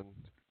Johnson.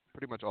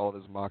 Pretty much all of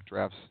his mock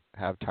drafts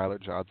have Tyler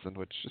Johnson,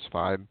 which is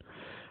fine.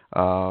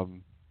 But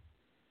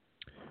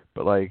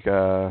like,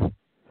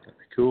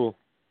 cool.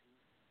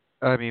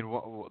 I mean,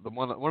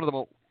 one of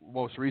the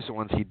most recent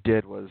ones he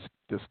did was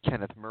this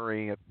Kenneth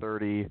Murray at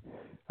 30,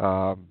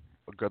 a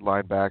good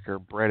linebacker,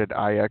 Brandon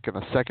Ayuk in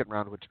the second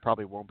round, which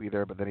probably won't be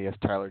there, but then he has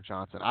Tyler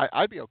Johnson.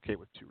 I'd be okay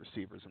with 2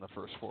 receivers in the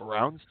first 4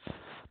 rounds,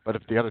 but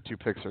if the other 2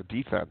 picks are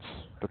defense,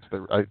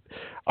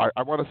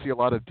 I want to see a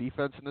lot of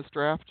defense in this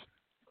draft,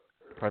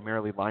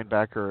 primarily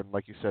linebacker and,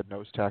 like you said,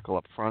 nose tackle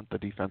up front, the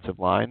defensive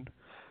line.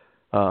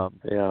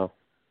 Yeah.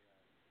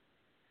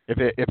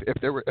 If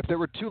there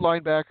were 2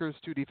 linebackers,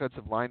 2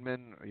 defensive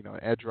linemen, an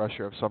edge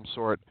rusher of some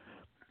sort,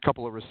 a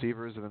couple of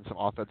receivers, and then some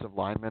offensive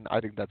linemen, I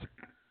think that's a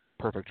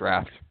perfect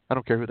draft. I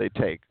don't care who they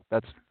take.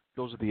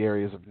 Those are the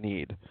areas of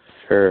need.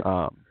 Sure.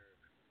 What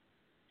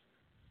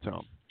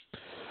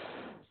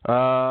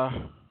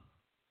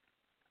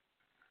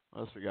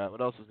else we got?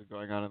 What else is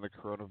going on in the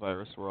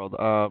coronavirus world?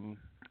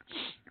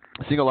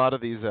 Seeing a lot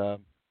of these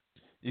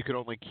you can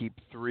only keep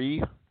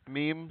 3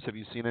 memes. Have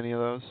you seen any of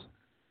those?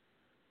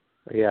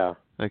 Yeah.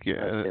 Thank you.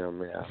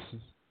 Yeah.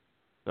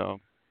 So,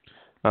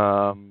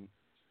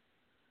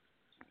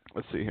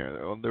 let's see here.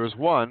 There was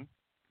one.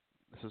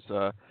 This is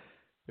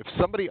if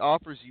somebody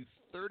offers you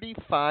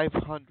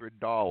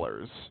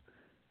 $3,500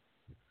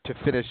 to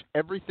finish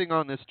everything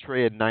on this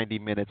tray in 90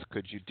 minutes,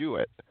 could you do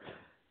it?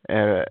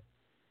 The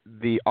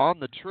on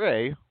the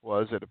tray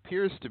was, it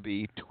appears to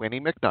be 20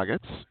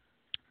 McNuggets,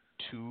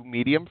 2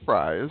 medium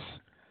fries,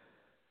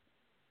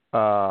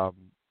 4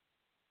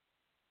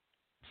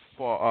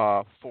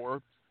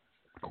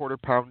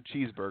 quarter-pound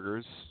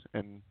cheeseburgers,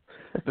 and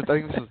the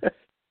thing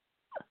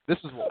this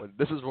is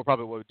what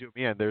probably what would do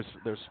me in. There's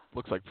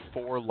looks like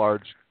 4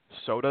 large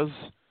sodas.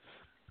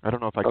 I don't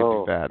know if I can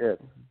do that.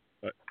 Shit.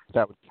 But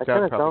that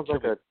kind of probably sounds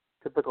like a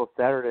typical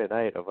Saturday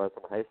night of us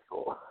in high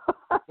school.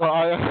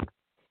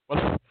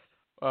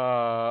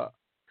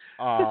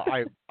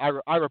 I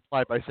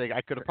replied by saying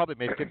I could have probably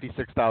made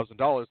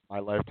 $56,000 in my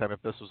lifetime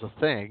if this was a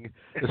thing,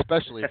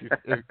 especially if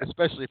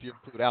you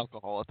include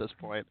alcohol at this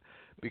point,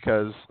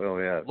 because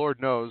Lord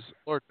knows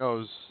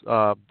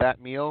that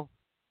meal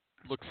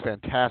looks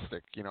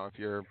fantastic. If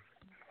you're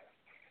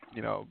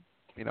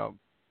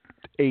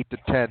 8 to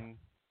 10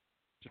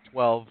 to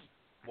 12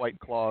 White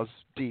Claws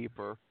deep,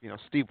 or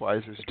Steve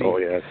Weiser's deep. Oh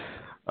yes.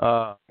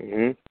 The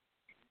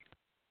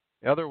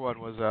other one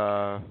was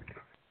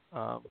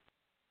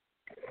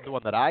the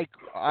one that I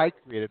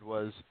created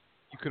was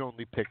you could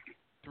only pick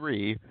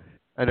 3,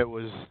 and it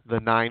was the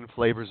 9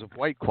 flavors of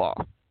White Claw.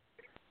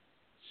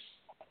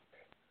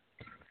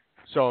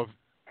 So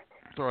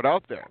throw it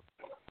out there.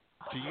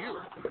 To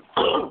you,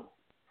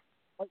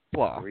 White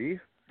Claw. 3.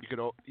 You could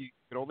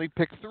only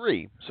pick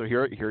 3. So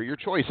here are your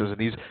choices, and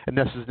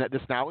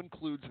this now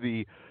includes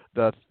the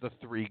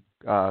 3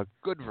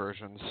 good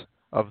versions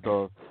of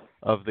the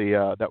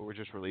that were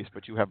just released.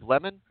 But you have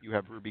lemon, you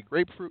have ruby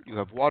grapefruit, you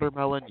have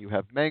watermelon, you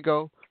have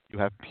mango, you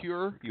have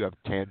pure, you have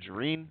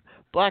tangerine,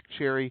 black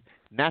cherry,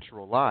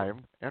 natural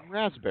lime, and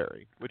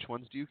raspberry. Which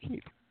ones do you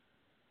keep?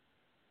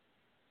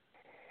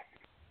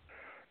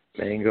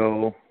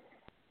 Mango,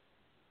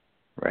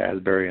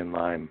 raspberry, and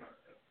lime.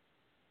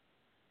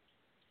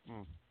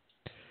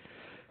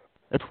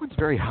 Everyone's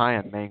very high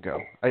on mango.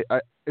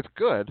 It's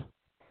good.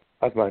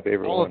 That's my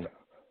favorite one.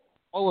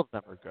 All of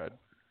them are good.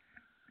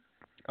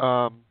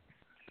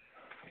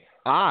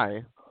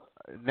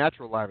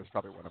 Natural lime is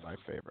probably one of my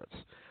favorites.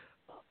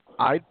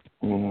 I'd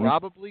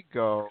probably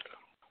go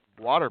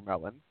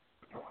watermelon.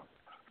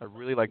 I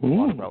really like the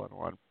watermelon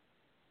one.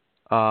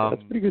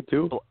 That's pretty good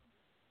too.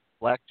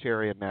 Black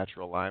cherry and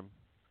natural lime.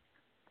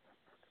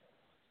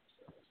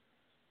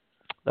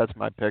 That's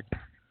my pick.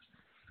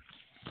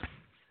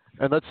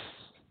 And this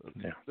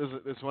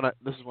is one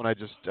I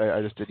just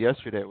did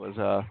yesterday. It was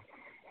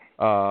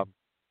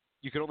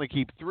you can only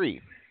keep 3,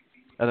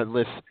 and it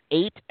lists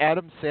 8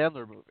 Adam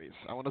Sandler movies.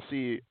 I want to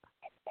see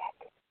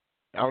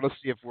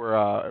if we're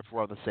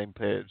on the same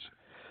page.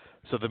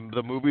 So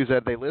the movies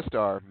that they list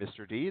are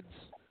Mr. Deeds,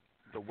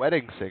 The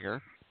Wedding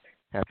Singer,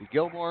 Happy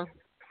Gilmore,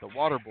 The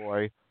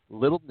Waterboy,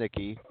 Little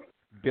Nicky,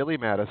 Billy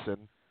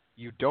Madison,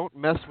 You Don't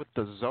Mess with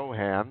the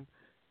Zohan,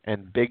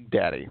 and Big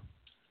Daddy.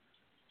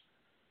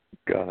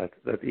 God,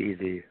 that's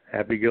easy.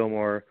 Happy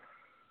Gilmore,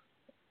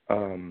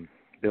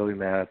 Billy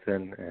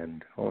Madison,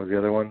 and what was the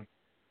other one?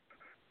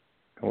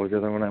 What was the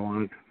other one I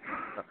wanted?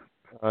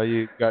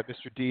 You got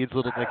Mr. Deeds,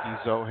 Little Nicky,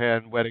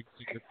 Zohan, Wedding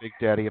Singer, Big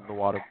Daddy, and The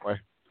Waterboy.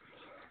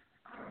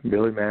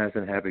 Billy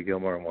Madison, Happy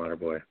Gilmore, and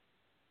Waterboy.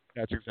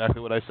 That's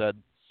exactly what I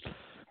said.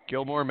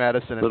 Gilmore,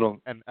 Madison, and Little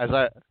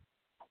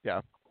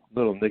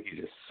Nicky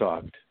just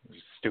sucked. It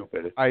was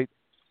stupid. I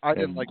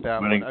didn't like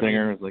that Winning one.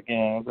 Singer was like,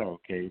 yeah, they're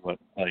okay, but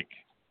like,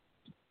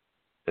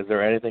 is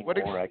there anything more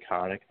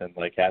iconic than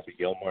like Happy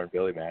Gilmore and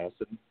Billy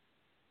Madison?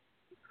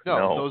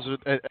 No. Those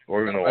are.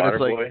 Or even the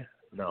Waterboy?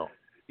 No.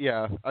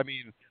 Yeah, I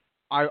mean,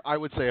 I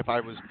would say if I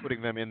was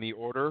putting them in the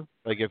order,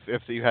 like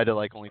if you had to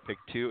like only pick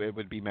two, it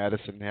would be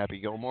Madison and Happy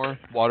Gilmore.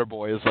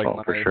 Waterboy is like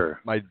for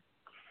sure.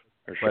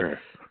 For sure.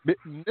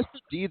 Mr.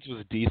 Deeds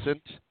was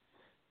decent.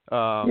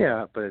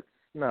 Yeah, but it's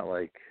not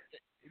like.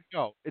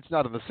 No, it's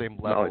not on the same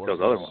level Like as those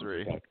those other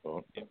three.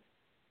 ones.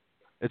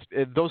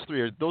 Those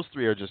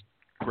three are just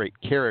great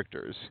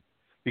characters,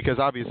 because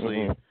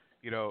obviously,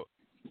 you know,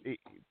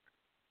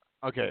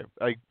 okay,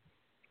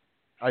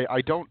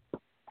 I don't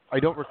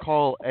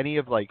recall any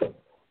of like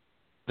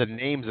the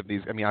names of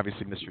these. I mean,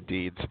 obviously, Mr.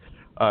 Deeds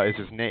is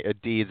his name.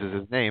 Deeds is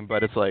his name,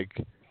 but it's like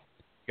you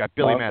got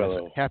Billy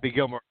Madison, Happy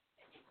Gilmore,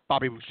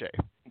 Bobby Boucher.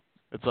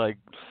 It's like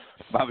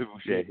Bobby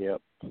Boucher. Yep.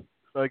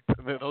 Like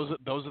those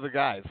are the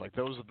guys. Like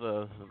those are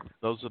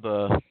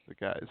the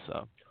guys.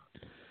 So,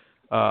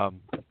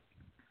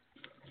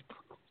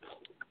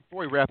 before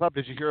we wrap up,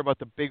 did you hear about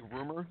the big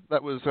rumor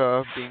that was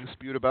being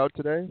spewed about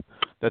today,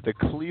 that the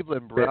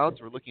Cleveland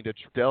Browns were looking to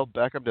Odell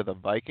Beckham to the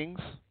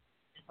Vikings?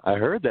 I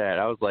heard that.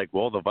 I was like,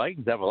 well, the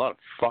Vikings have a lot of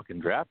fucking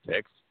draft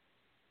picks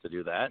to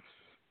do that.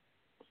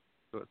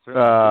 So it's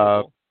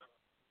certainly cool.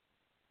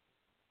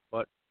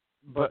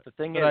 But the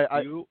thing is,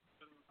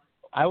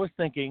 I was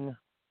thinking,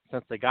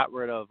 since they got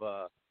rid of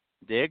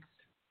Diggs,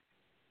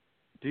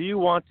 do you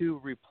want to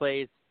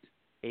replace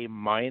a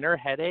minor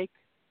headache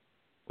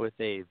with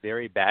a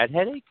very bad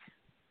headache?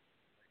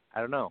 I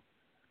don't know.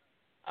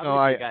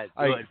 The guy's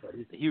good, but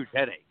he's a huge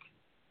headache.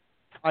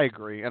 I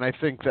agree, and I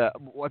think the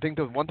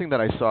one thing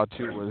that I saw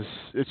too was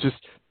it's just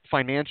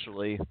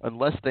financially,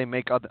 unless they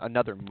make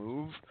another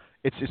move,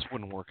 it just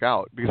wouldn't work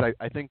out, because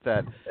I think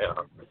that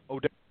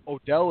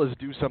Odell is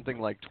due something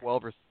like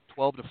 12 to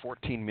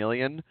 14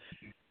 million.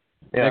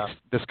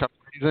 This coming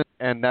season,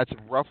 and that's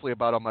roughly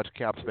about how much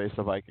cap space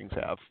the Vikings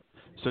have.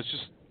 So it's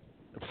just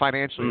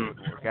financially it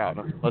wouldn't work out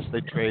unless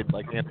they trade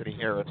like Anthony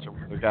Harris or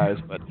one of the guys,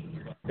 but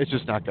it's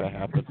just not going to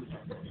happen.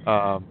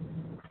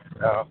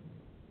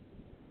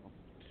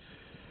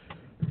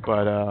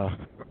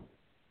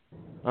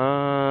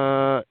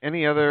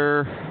 Any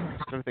other? I'm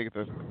trying to think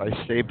if I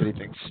saved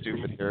anything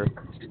stupid here.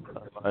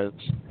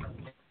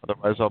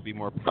 Otherwise, I'll be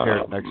more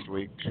prepared next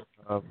week.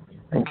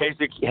 In case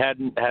you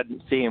hadn't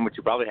seen, which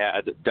you probably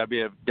had,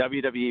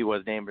 WWE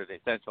was named as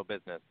essential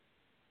business,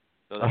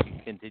 so they can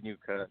continue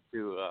to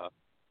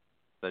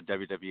the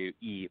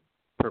WWE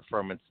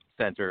Performance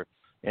Center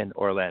in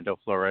Orlando,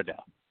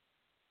 Florida.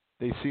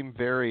 They seem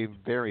very,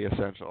 very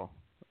essential.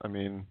 I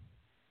mean,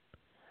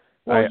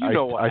 well, you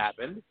know what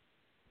happened.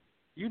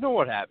 You know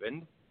what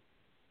happened.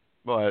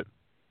 What?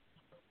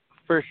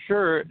 For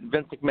sure,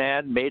 Vince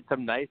McMahon made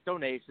some nice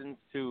donations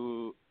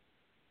to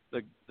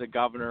the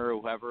governor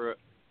or whoever,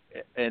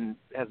 and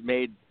has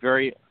made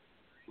very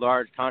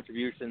large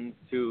contributions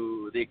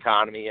to the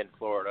economy in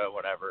Florida,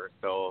 whatever.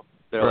 So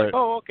they're like,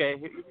 oh, okay,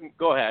 you can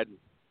go ahead.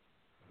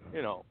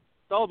 You know,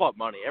 it's all about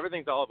money.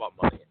 Everything's all about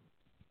money.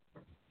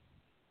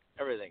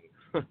 Everything.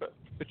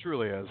 It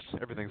truly is.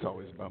 Everything's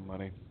always about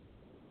money.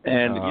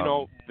 And you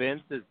know,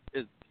 Vince is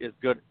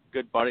good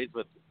buddies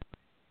with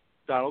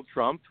Donald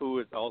Trump, who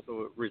is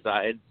also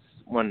resides,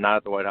 when not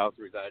at the White House,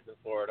 resides in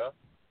Florida,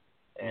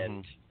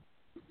 and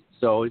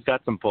so he's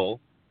got some pull.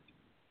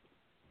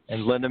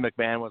 And Linda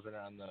McMahon was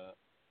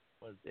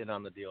in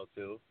on the deal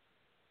too.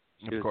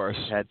 Of course,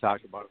 had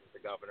talked about it with the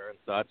governor and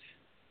such.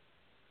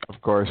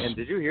 Of course. And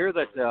did you hear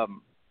that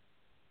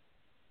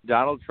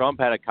Donald Trump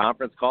had a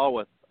conference call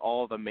with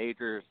all the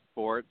major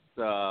sports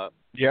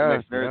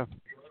commissioners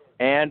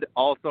and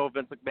also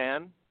Vince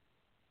McMahon?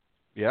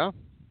 Yeah.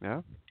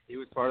 He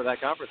was part of that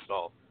conference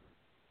call.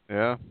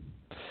 Yeah.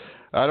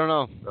 I don't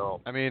know. So,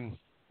 I mean,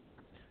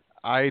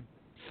 I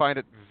find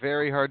it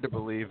very hard to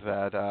believe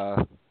that I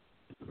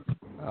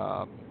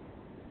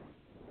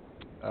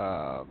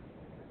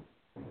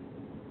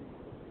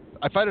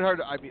find it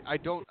hard. I mean, I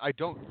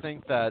don't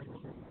think that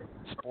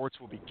sports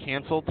will be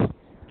canceled.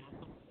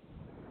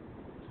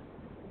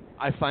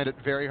 I find it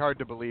very hard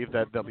to believe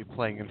that they'll be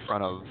playing in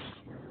front of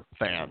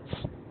fans.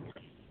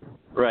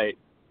 Right.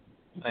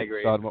 I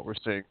agree. On what we're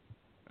seeing,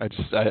 I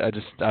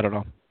don't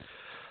know.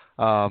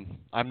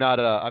 I'm not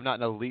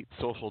an elite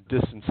social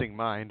distancing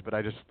mind, but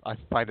I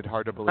find it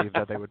hard to believe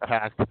that they would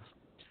pack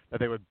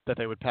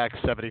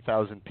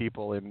 70,000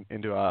 people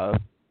into a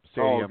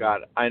stadium. Oh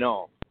God, I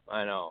know.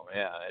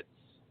 Yeah, it's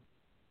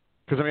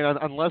because I mean,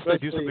 unless they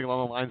do something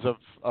along the lines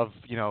of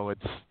you know,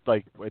 it's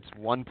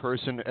one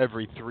person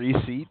every 3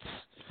 seats.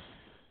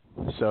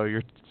 So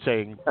you're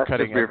saying that's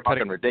cutting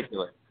fucking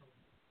ridiculous.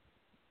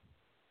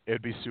 It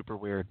would be super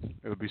weird.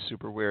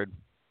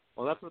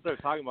 Well, that's what they're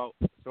talking about.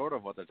 Sort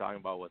of what they're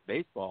talking about with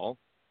baseball.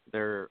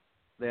 They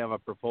have a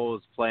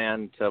proposed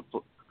plan to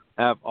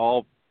have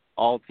all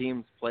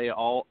teams play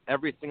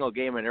every single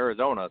game in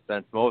Arizona,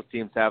 since most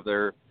teams have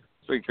their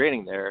spring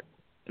training there,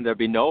 and there'd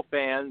be no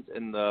fans,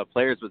 and the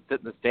players would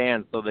sit in the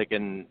stands so they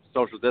can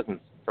social distance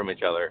from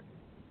each other.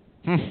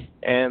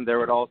 And there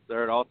would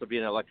also be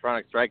an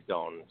electronic strike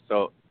zone,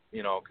 so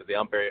because the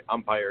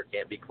umpire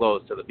can't be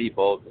close to the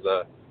people because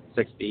of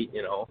 6 feet,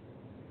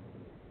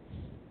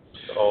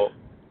 So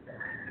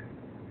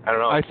I don't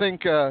know. I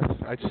think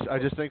I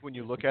just think when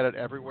you look at it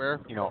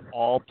everywhere,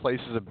 all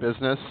places of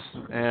business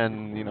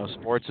and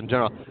sports in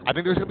general, I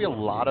think there's going to be a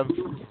lot of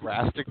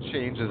drastic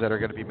changes that are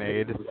going to be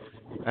made,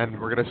 and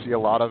we're going to see a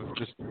lot of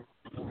just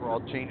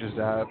overall changes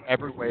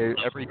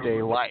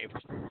everyday life.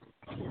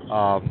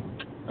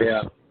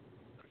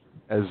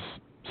 As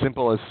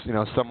simple as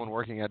someone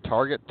working at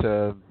Target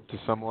to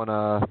someone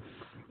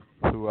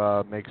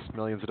who makes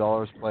millions of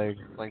dollars playing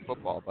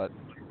football, but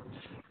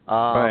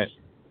right.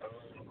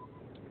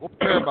 We'll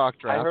prepare a mock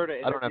draft. I heard an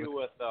interview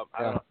with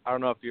I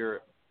don't know if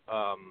you're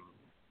I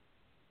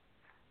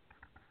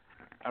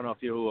don't know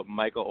if you know who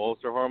Michael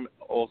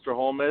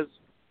Osterholm is.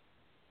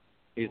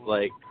 He's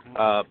like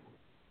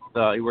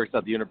he works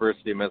at the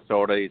University of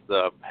Minnesota. He's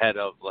the head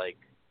of like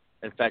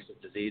infectious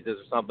diseases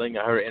or something.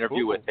 I heard an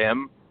interview with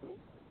him.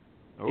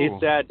 He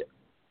said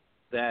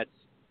that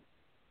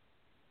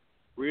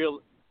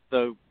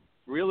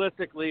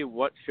realistically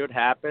what should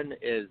happen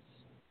is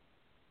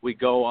we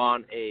go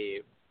on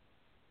a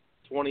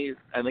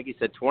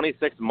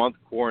 26-month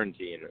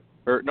quarantine.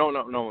 Or no.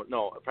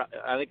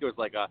 I think it was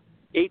like a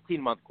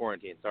 18-month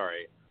quarantine,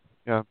 sorry.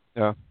 Yeah.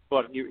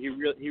 But he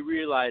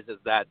realizes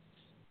that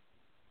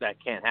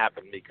can't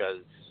happen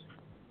because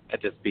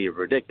that'd just be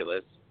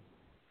ridiculous.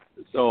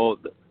 So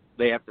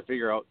they have to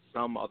figure out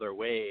some other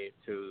way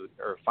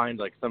or find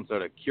like some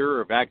sort of cure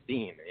or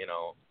vaccine,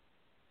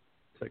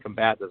 to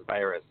combat this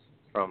virus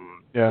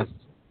from just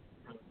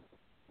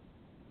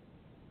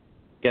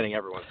getting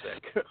everyone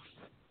sick.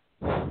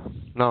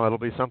 No, it'll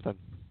be something.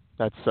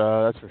 That's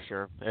for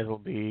sure. It'll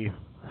be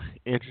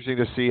interesting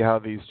to see how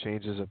these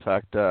changes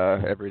affect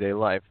everyday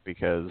life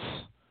because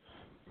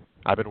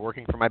I've been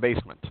working from my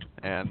basement,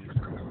 and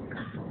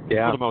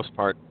for the most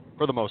part,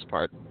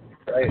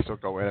 right. I still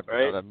go in it.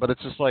 But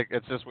it's just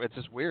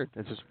weird.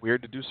 It's just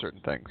weird to do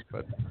certain things.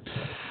 But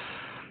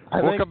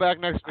we'll come back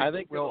next week. I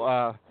think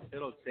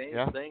it'll change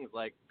things.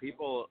 Like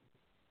people,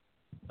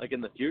 like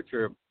in the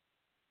future,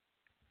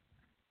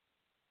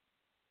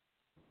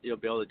 you'll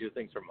be able to do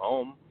things from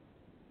home.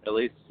 At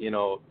least,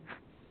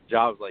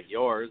 jobs like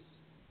yours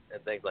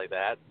and things like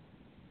that,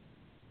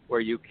 where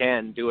you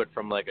can do it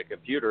from like a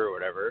computer or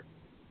whatever.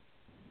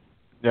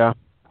 Yeah.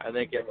 I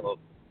think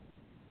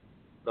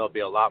there'll be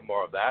a lot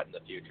more of that in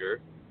the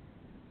future.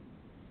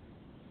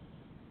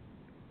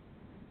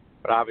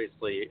 But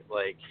obviously,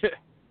 like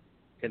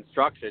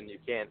construction, you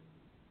cannot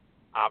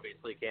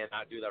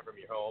do that from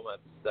your home.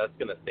 That's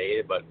going to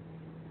stay. But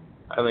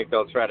I think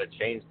they'll try to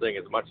change things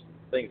as much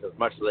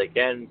as they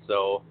can.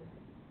 So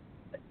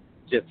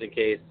just in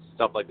case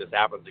stuff like this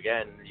happens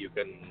again, you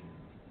can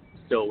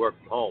still work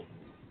from home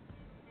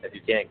if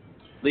you can't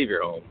leave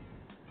your home.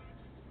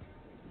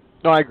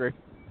 No, I agree.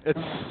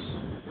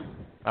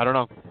 I don't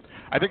know.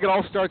 I think it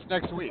all starts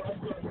next week.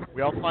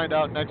 We all find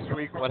out next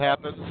week what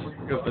happens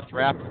because the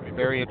draft will be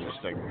very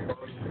interesting.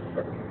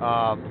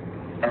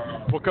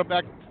 We'll come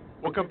back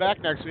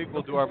next week.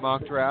 We'll do our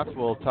mock draft.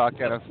 We'll talk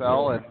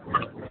NFL and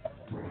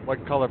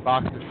what color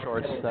boxer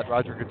shorts that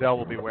Roger Goodell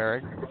will be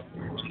wearing.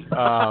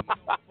 I'm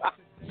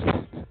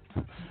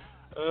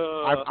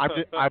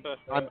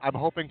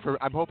hoping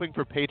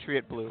for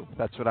Patriot blue.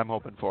 That's what I'm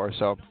hoping for.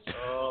 So.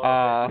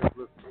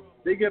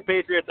 Speaking of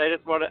Patriots, I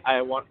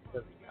want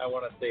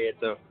to say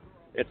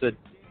it's a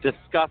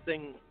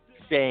disgusting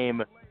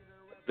shame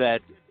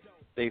that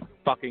they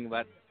fucking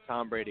let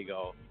Tom Brady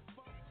go.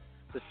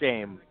 It's a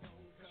shame.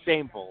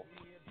 Shameful.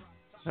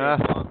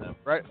 On them.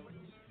 Right.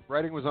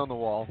 Writing was on the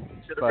wall.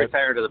 Should have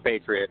retired to the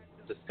Patriots.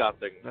 It's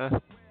disgusting.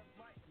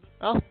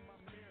 Well,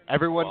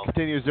 everyone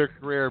continues their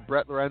career.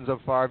 Brett Lorenzo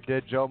Favre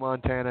did. Joe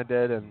Montana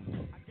did,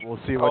 and we'll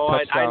see what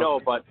touchdown.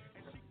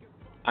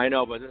 I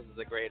know, but this is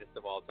the greatest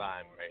of all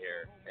time right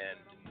here. And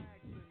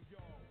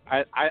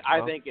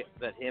I think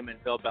that him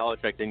and Bill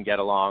Belichick didn't get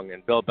along,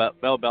 and Bill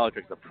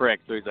Belichick's a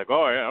prick, so he's like,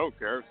 oh, yeah, I don't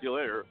care. See you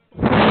later.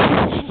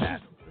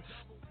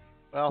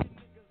 Well,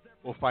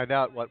 we'll find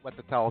out what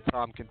the towel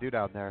Tom can do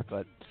down there.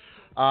 But,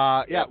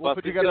 we'll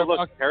put together. It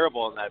looks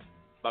terrible in that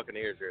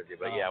Buccaneers jersey,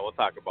 but we'll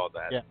talk about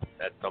that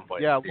at some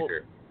point in the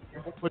future.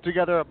 We'll put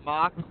together a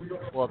mock.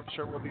 Well, I'm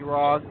sure we'll be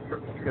wrong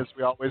because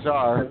we always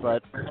are,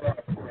 but we'll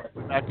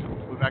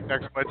be back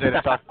next Wednesday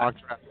to talk mock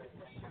draft.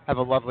 Have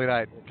a lovely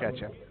night. We'll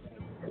catch you.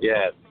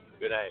 Yes.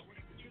 Good night.